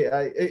 right?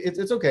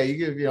 It's okay.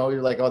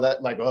 You're like,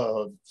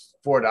 oh,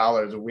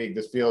 $4 a week.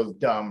 This feels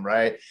dumb,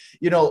 right?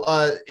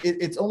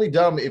 It's only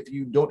dumb if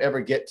you don't ever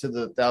get to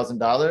the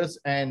 $1,000,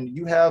 and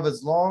you have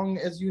as long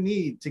as you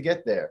need to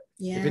get there.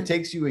 Yeah. If it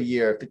takes you a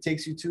year, if it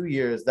takes you 2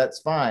 years, that's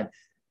fine.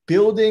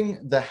 Building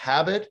the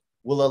habit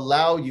will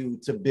allow you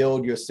to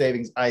build your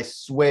savings. I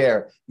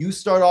swear, you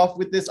start off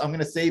with this, I'm going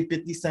to save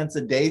 50 cents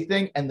a day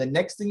thing. And the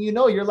next thing you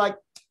know, you're like,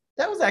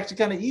 that was actually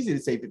kind of easy to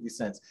save 50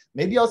 cents.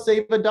 Maybe I'll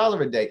save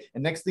 $1 a day.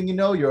 And next thing you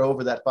know, you're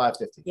over that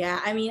 $5.50.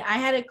 Yeah. I mean, I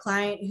had a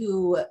client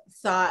who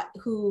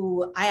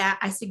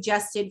I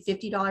suggested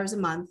 $50 a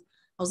month.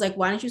 I was like,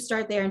 why don't you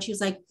start there? And she was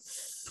like,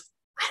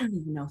 I don't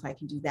even know if I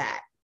can do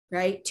that.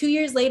 Right. 2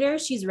 years later,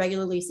 she's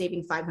regularly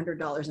saving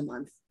 $500 a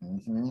month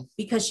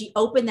because she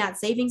opened that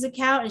savings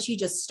account and she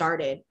just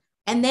started.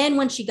 And then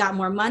when she got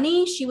more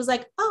money, she was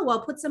like, oh, well,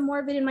 I'll put some more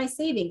of it in my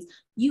savings.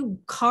 You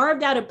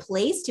carved out a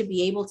place to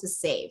be able to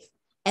save.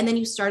 And then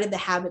you started the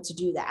habit to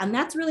do that. And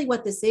that's really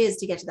what this is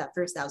to get to that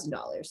first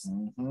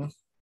 $1,000.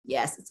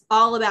 Yes, it's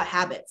all about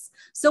habits.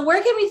 So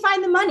where can we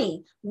find the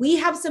money? We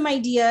have some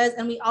ideas,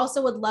 and we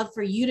also would love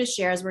for you to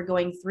share as we're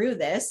going through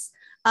this.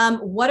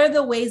 What are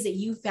the ways that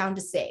you found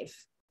to save?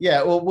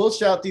 Yeah, well, we'll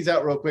shout these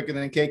out real quick, and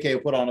then KK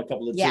will put on a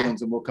couple of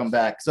tunes and we'll come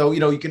back. So,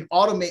 you can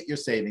automate your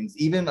savings,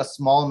 even a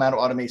small amount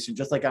of automation,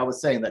 just like I was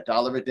saying, that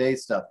 $1 a day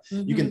stuff.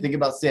 You can think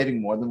about saving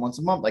more than once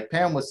a month. Like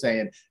Pam was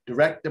saying,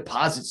 direct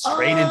deposit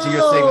straight into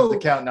your savings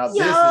account. Now,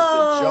 this is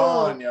the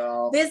John,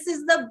 y'all. This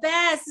is the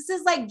best. This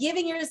is like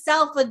giving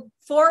yourself a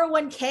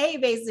 401k,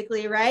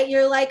 basically, right?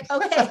 You're like,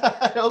 okay, kind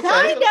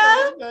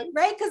of,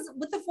 right? Because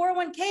with the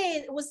 401k,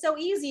 it was so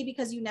easy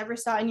because you never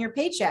saw in your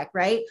paycheck,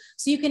 right?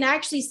 So you can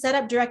actually set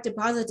up direct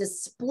deposit to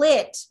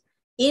split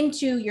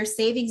into your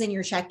savings and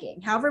your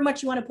checking. However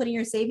much you want to put in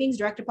your savings,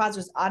 direct deposit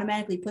just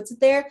automatically puts it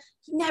there.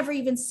 You never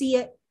even see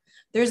it.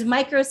 There's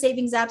micro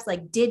savings apps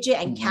like Digit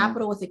and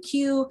Capital with a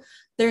Q.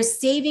 There's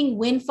saving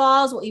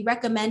windfalls. What we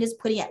recommend is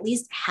putting at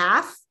least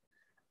half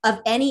of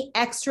any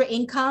extra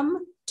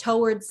income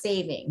towards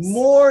savings.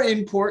 More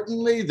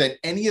importantly than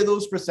any of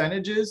those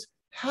percentages,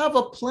 have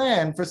a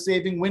plan for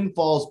saving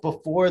windfalls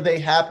before they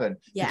happen.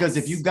 Yes. Because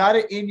if you got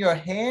it in your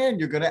hand,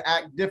 you're going to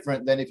act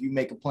different than if you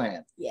make a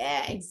plan.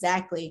 Yeah,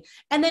 exactly.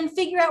 And then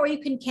figure out where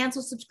you can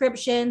cancel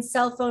subscriptions,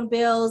 cell phone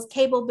bills,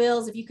 cable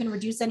bills, if you can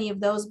reduce any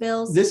of those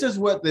bills. This is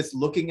what this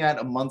looking at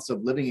a months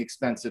of living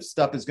expensive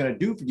stuff is going to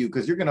do for you,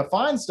 because you're going to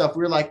find stuff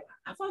where you're like,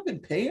 have I been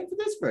paying for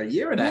this for a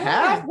year and a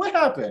half? What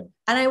happened?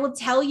 And I will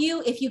tell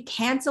you, if you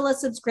cancel a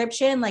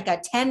subscription, like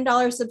a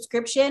 $10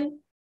 subscription,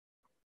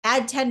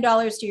 add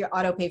 $10 to your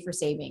auto pay for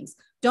savings.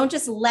 Don't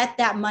just let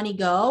that money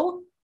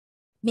go.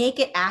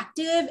 Make it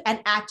active and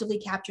actively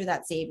capture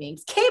that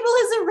savings. Cable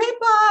is a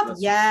ripoff.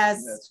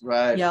 Yes. That's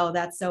right. Yo,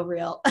 that's so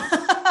real.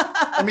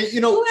 I mean,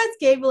 who has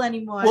cable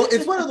anymore? Well,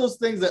 it's one of those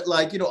things that,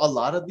 like, a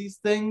lot of these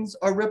things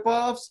are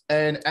ripoffs.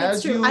 And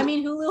as true. I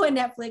mean, Hulu and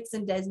Netflix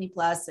and Disney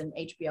Plus and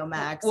HBO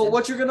Max. Well,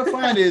 what you're going to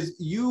find is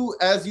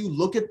as you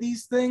look at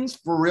these things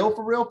for real,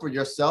 for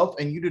yourself,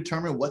 and you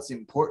determine what's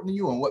important to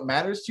you and what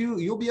matters to you,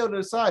 you'll be able to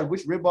decide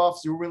which ripoffs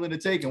you're willing to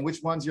take and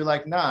which ones you're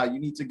like, nah, you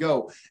need to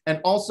go.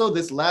 And also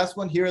this last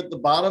one here at the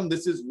bottom,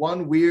 this is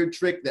one weird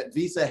trick that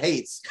Visa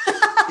hates,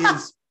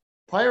 is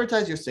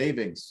prioritize your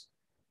savings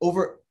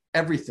over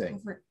everything.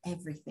 Over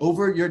everything.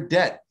 Over your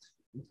debt.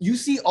 You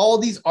see all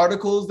these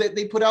articles that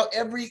they put out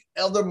every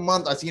other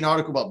month. I see an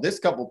article about this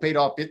couple paid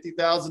off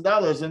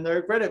 $50,000 in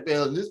their credit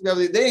bill. And this,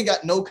 they ain't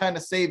got no kind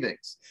of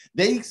savings.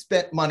 They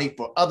spent money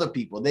for other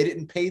people. They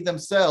didn't pay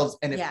themselves.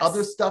 And if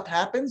other stuff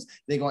happens,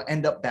 they're going to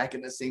end up back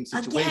in the same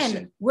situation.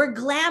 Again, we're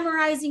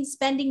glamorizing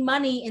spending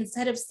money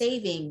instead of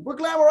saving. We're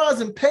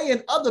glamorizing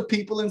paying other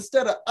people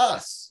instead of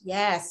us.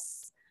 Yes.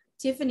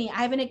 Tiffany,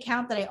 I have an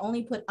account that I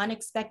only put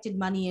unexpected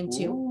money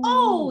into. Ooh.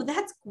 Oh,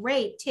 that's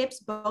great. Tips,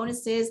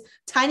 bonuses,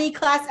 tiny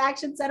class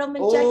action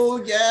settlement checks.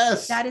 Oh,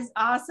 yes. That is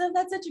awesome.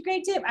 That's such a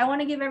great tip. I want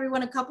to give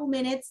everyone a couple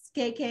minutes,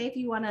 KK, if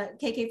you want to,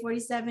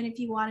 KK47, if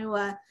you want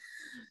to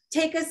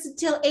take us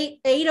till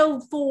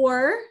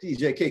 8:04.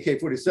 DJ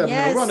KK47.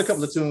 Yes. Run a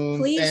couple of tunes.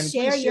 Please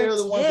share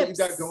the ones that you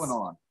got going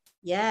on.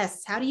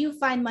 Yes. How do you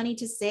find money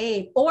to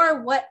save?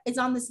 Or what is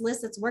on this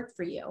list that's worked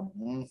for you?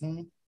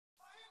 Mm-hmm.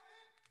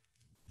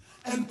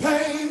 And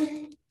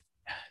pain,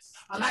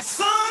 like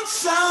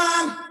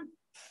sunshine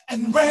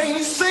and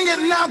rain. Sing it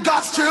now,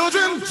 God's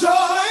children.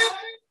 Joy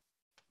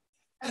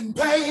and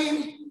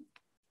pain,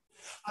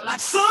 like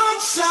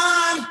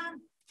sunshine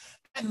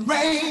and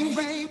rain.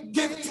 Rain,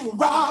 give it to a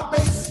raw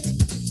bass.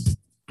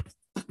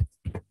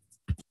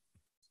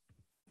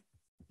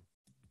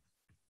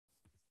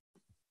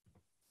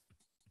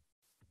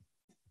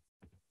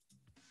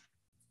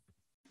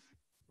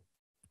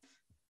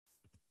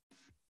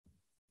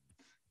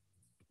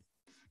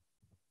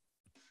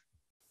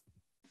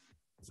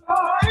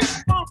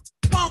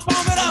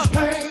 Pump it up.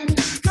 Pain.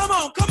 Come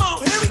on,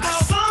 here we go.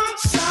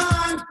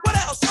 Sunshine. What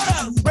else?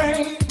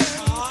 Rain.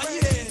 Oh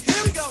yeah,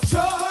 here we go.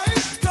 Joy.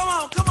 Come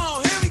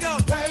on, here we go.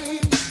 Pain.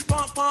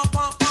 Pump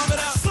it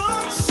up.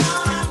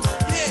 Sunshine.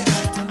 Yeah.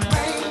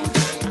 Rain.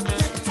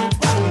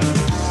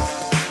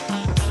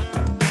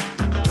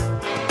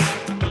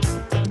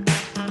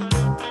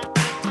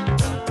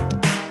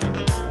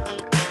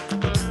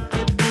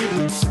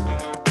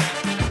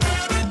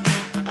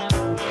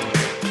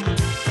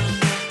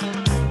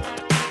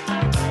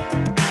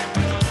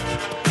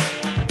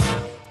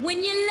 When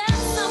you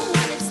love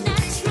someone, it's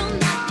natural,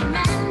 not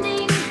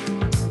demanding.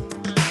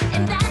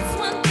 And that's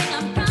one thing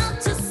I'm proud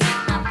to say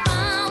I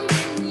found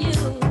in you.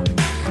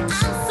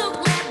 I'm so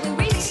glad we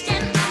reached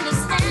an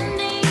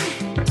understanding.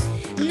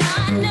 Now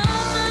I know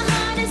my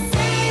heart is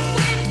safe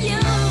with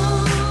you.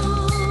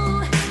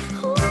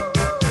 Ooh.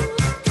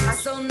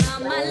 So now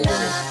my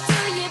love to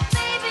you,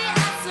 baby,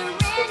 I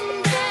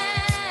surrender.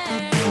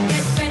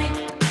 Get ready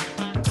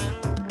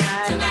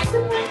tonight.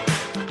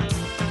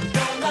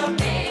 Gonna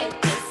make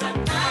this a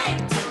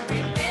night to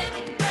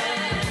remember.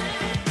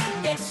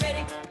 Get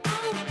ready,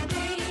 oh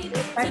baby,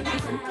 Question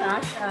from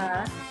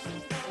Sasha.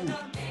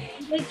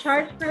 They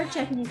charge for a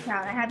checking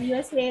account. I have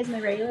USDA as my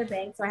regular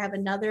bank, so I have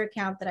another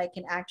account that I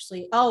can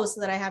actually, so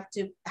that I have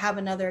to have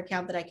another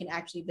account that I can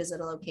actually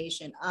visit a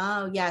location.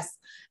 Oh, yes.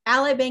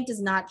 Ally Bank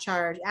does not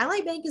charge.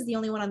 Ally Bank is the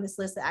only one on this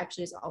list that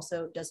actually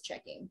also does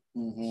checking.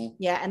 Mm-hmm.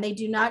 Yeah, and they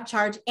do not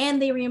charge,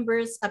 and they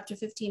reimburse up to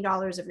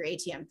 $15 of your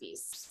ATM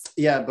fees.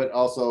 Yeah, but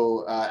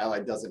also Ally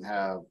doesn't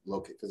have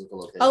physical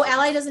locations. Oh,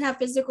 Ally doesn't have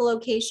physical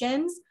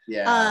locations.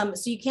 Yeah.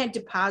 So you can't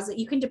deposit.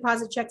 You can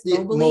deposit checks Yeah,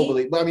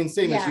 mobily. But I mean,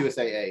 same as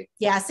USAA.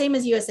 Yeah, same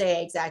as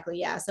USAA, exactly.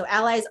 Yeah. So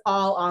Ally is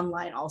all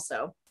online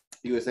also.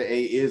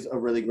 USAA is a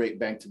really great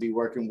bank to be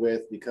working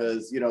with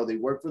because, they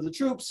work for the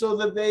troops so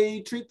that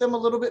they treat them a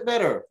little bit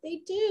better.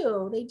 They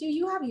do.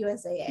 You have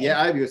USAA.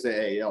 Yeah, I have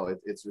USAA.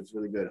 It's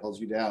really good. It holds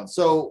you down.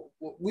 So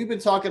we've been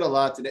talking a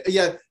lot today.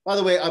 Yeah, by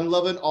the way, I'm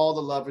loving all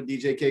the love for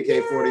DJ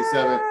KK47.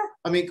 Yeah.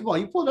 I mean, come on,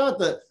 you pulled out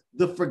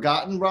the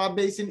forgotten Rob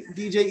Basin,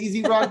 DJ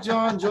Easy Rock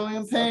John,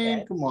 Julian Payne.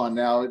 Okay. Come on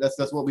now. That's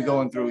what we're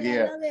going through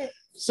here. I love it.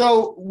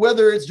 So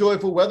whether it's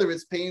joyful, whether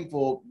it's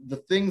painful, the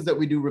things that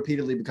we do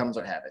repeatedly becomes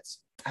our habits.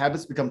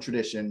 Habits become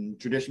tradition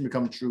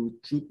becomes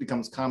truth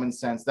becomes common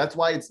sense. That's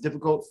why it's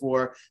difficult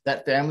for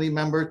that family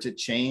member to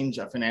change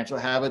a financial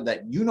habit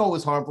that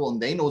is harmful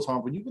and they know is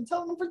harmful. You've been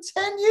telling them for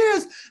 10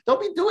 years, don't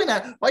be doing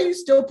that. Why are you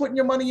still putting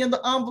your money in the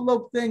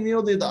envelope thing? The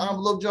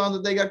envelope, John,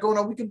 that they got going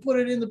on, we can put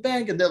it in the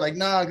bank. And they're like,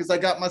 nah, because I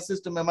got my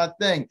system and my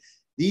thing.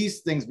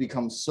 These things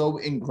become so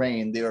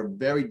ingrained. They are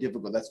very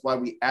difficult. That's why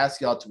we ask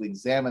y'all to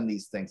examine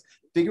these things.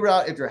 Figure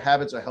out if your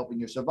habits are helping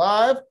you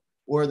survive,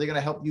 or are they going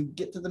to help you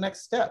get to the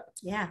next step?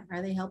 Yeah.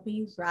 Are they helping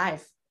you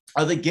thrive?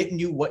 Are they getting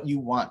you what you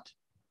want?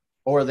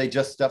 Or are they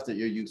just stuff that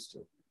you're used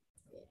to?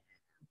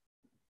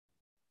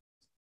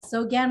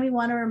 So again, we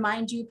want to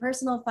remind you,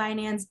 personal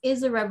finance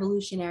is a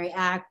revolutionary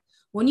act.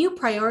 When you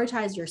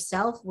prioritize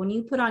yourself, when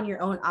you put on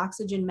your own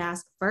oxygen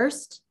mask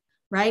first,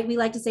 right? We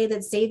like to say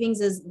that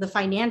savings is the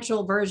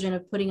financial version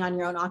of putting on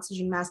your own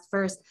oxygen mask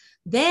first.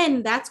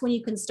 Then that's when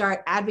you can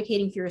start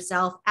advocating for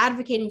yourself,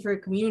 advocating for a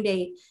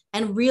community,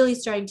 and really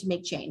starting to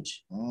make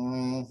change.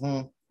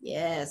 Mm-hmm.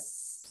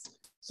 Yes.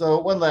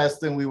 So one last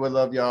thing we would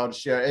love y'all to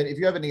share. And if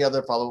you have any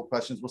other follow-up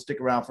questions, we'll stick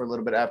around for a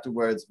little bit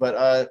afterwards.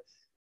 But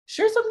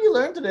share something you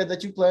learned today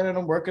that you plan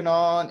on working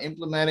on,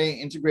 implementing,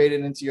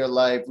 integrating into your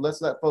life.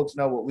 Let's let folks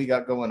know what we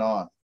got going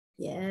on.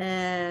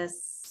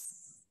 Yes.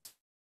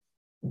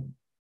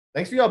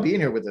 Thanks for y'all being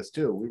here with us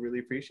too. We really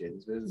appreciate it.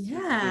 It's been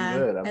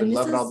good. I've been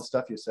loving all the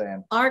stuff you're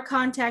saying. Our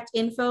contact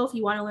info, if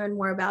you want to learn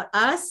more about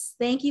us.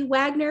 Thank you,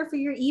 Wagner, for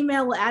your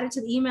email. We'll add it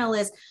to the email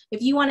list.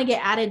 If you want to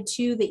get added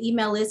to the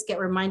email list, get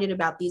reminded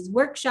about these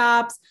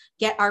workshops,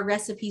 get our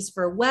recipes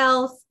for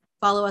wealth,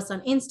 follow us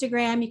on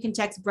Instagram. You can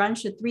text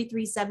brunch to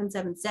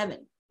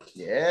 33777.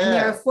 Yeah. And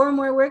there are 4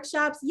 more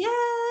workshops.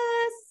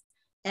 Yes.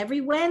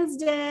 Every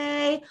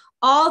Wednesday,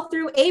 all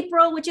through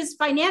April, which is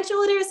Financial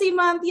Literacy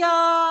Month,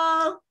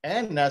 y'all.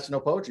 And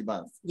National Poetry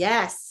Month.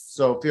 Yes.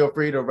 So feel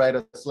free to write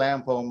a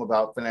slam poem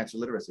about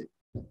financial literacy.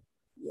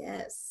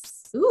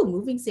 Yes. Ooh,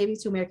 moving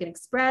savings to American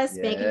Express,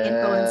 banking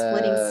info and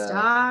splitting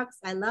stocks.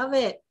 I love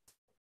it.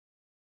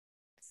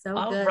 So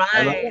good.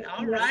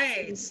 All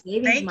right.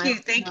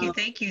 Thank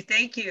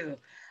you.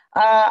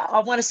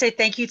 I want to say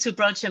thank you to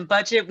Brunch and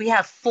Budget. We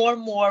have 4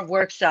 more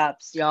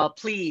workshops, y'all.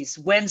 Please,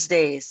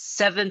 Wednesdays,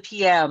 7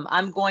 p.m.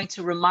 I'm going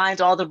to remind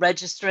all the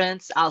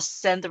registrants. I'll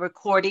send the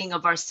recording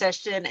of our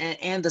session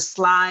and the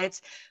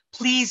slides.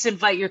 Please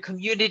invite your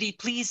community.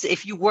 Please,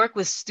 if you work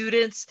with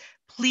students,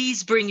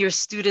 please bring your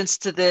students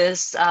to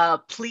this.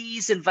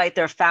 Please invite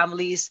their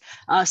families.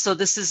 So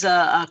this is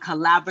a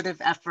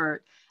collaborative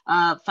effort.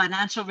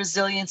 Financial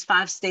Resilience,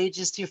 5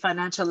 Stages to Your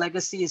Financial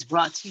Legacy is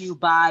brought to you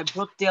by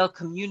Brookdale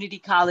Community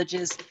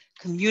Colleges,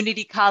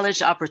 Community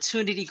College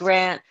Opportunity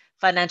Grant.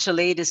 Financial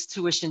aid is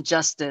tuition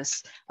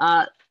justice.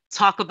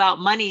 Talk about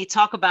money,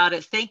 talk about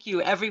it. Thank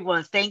you,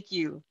 everyone. Thank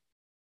you.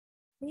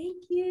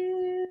 Thank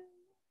you.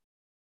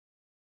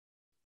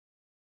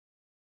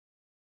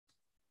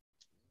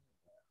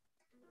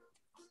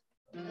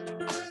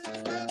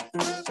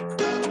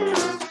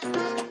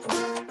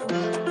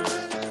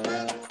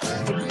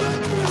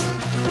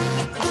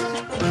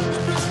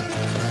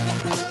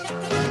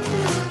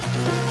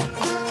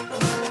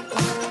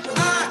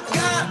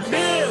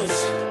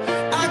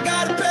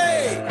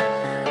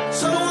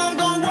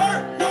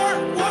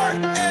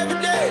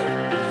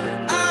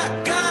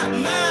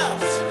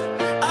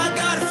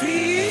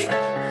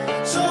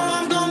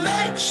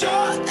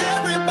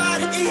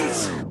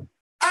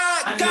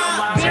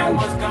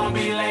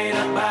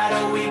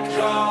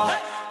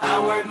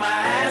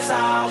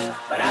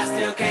 But I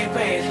still can't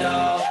pay it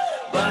though.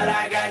 But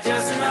I got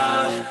just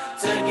enough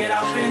to get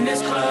off in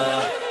this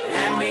club.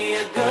 Have me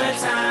a good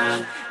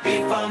time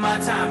before my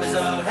time is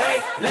up.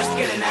 Hey, let's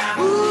get it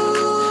now.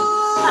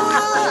 Ooh,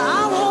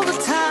 I want the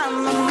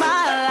time of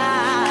my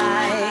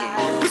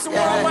life. It's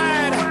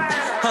worldwide.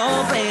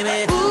 Oh,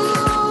 baby.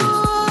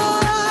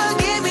 Ooh,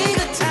 give me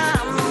the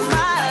time of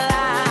my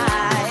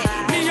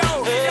life.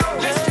 Yo,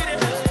 let's get it.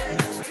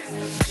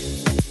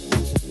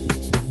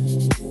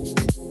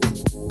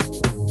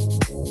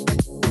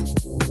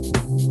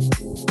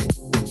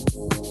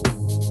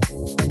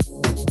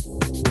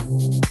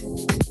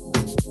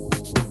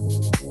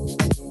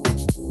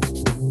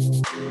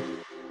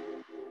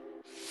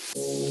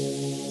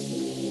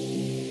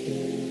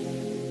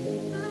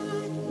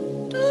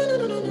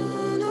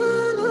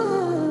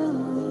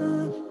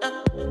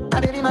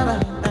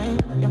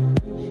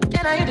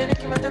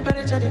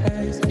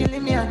 You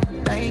leave me at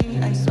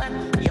night, I swear.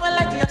 You are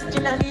like the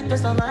oxygen I need to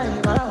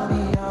survive. I'll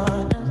be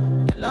honest.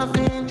 Your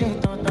loving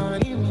drink don't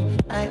leave me.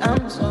 I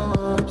am so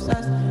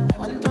obsessed. I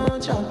want to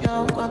chop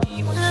your coffee.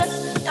 Your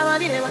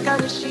body never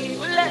can she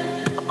will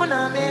let. Upon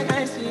a make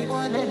I see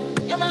one.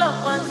 You're my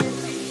love one thing.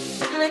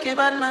 You make a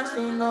bad man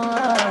sing.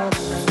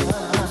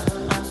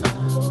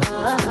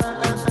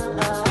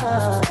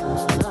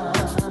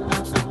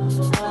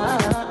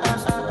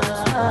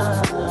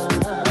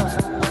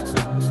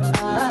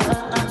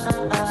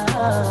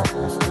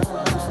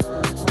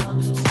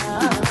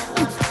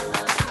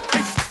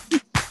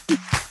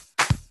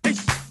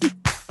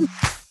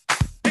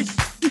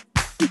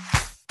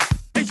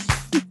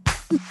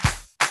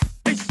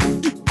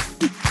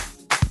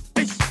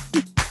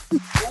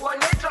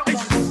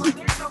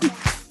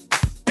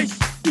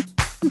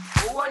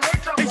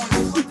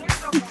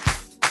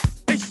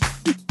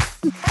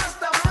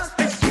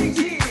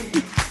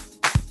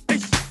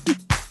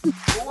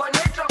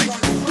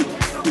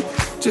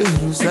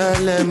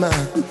 Jerusalem,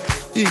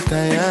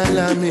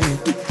 Ikayalami,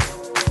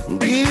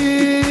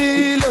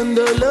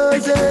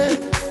 Gilondoloze,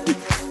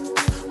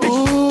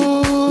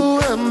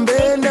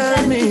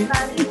 Ambenami,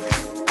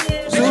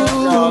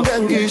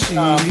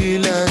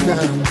 Zungangishilana,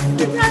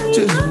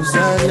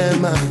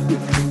 Jerusalem,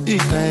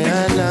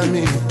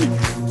 Ikayalami,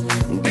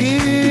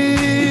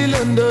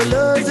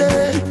 Gilondoloze,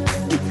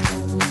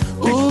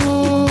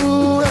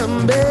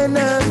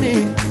 Ambenami,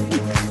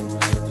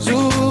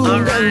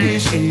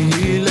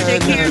 Zungangishilana.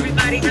 Take care,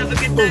 everybody. Have a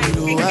good night.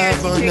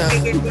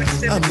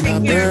 I'm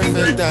not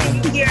perfect.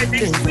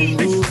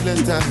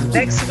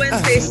 Next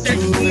Wednesday,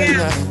 7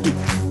 p.m.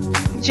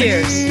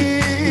 Cheers.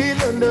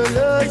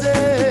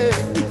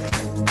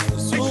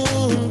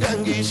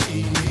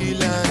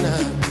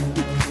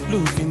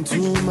 Look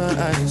into my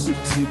eyes,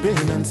 see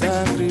pain and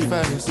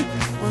sacrifice.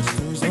 What's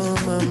goes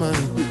on my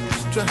mind?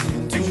 Just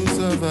trying to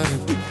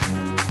survive.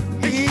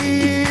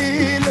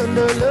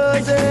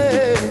 Ilondoloze,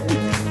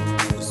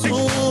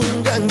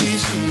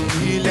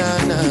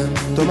 Sungangishilana.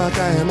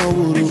 Tomaka emo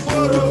woro,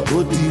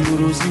 oti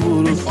woro si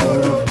woro,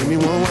 emi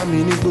won wa mi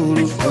ni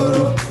goro,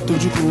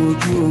 toju ko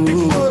oju o,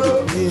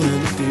 me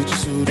and teju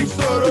soro,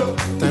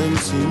 time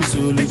see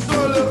me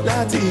solo,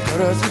 dati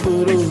ikara si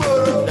boro,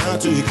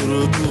 datu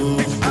ikorodu.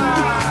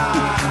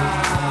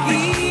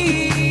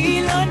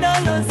 Ilondo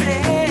lo sé,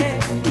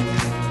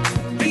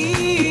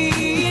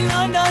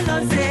 Ilondo lo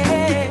sé,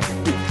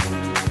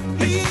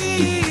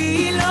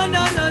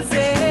 Ilondo lo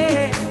sé.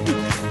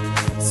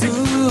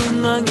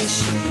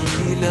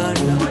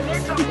 Sunangishilana,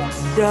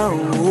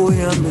 dawo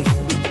yami,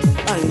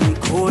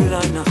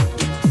 ayikholana,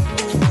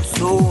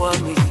 uso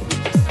wami,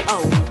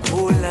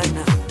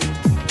 awukholana.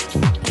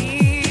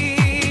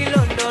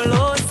 Ilondo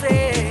lo sé,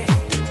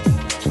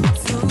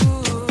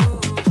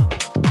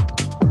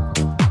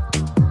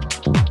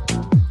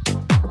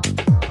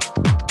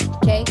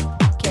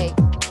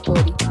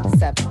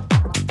 KK47.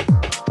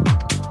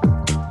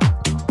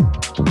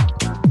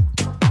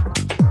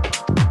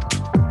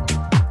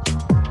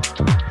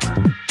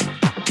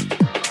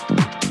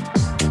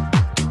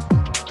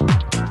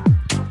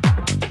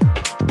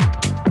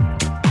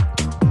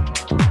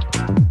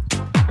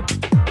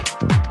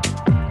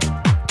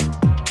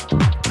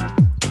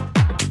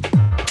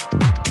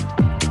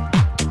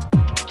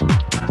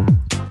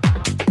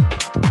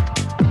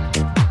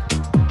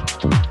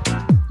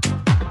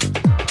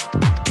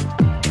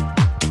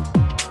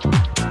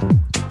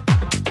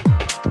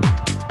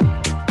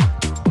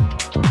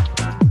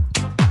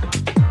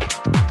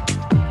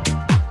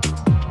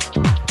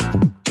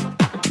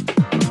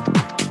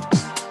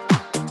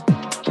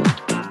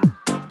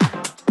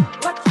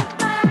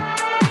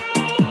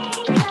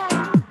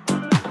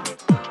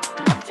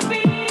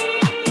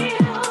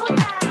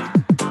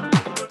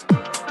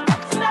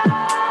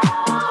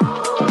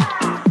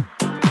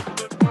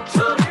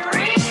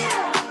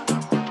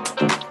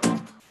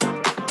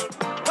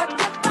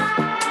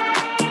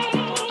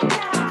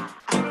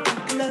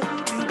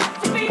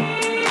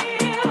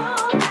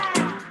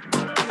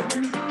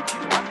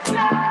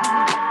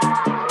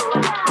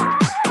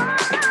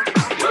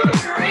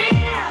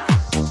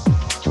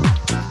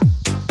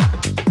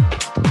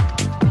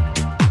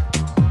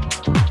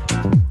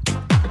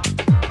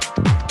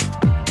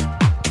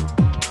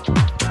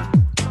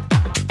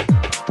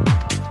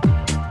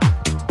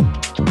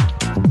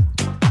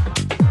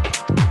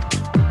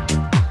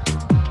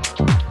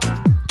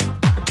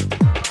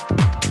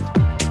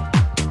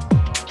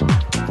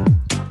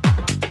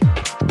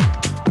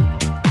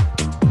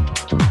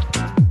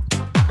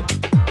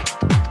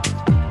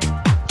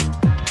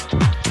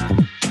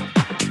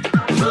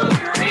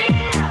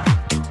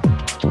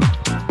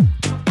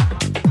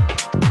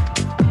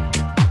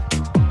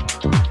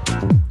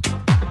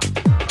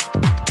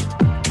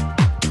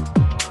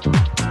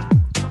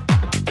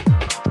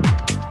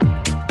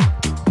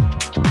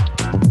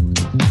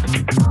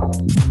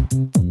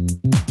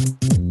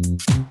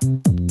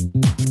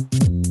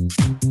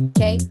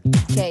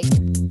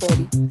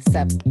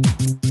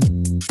 KK47.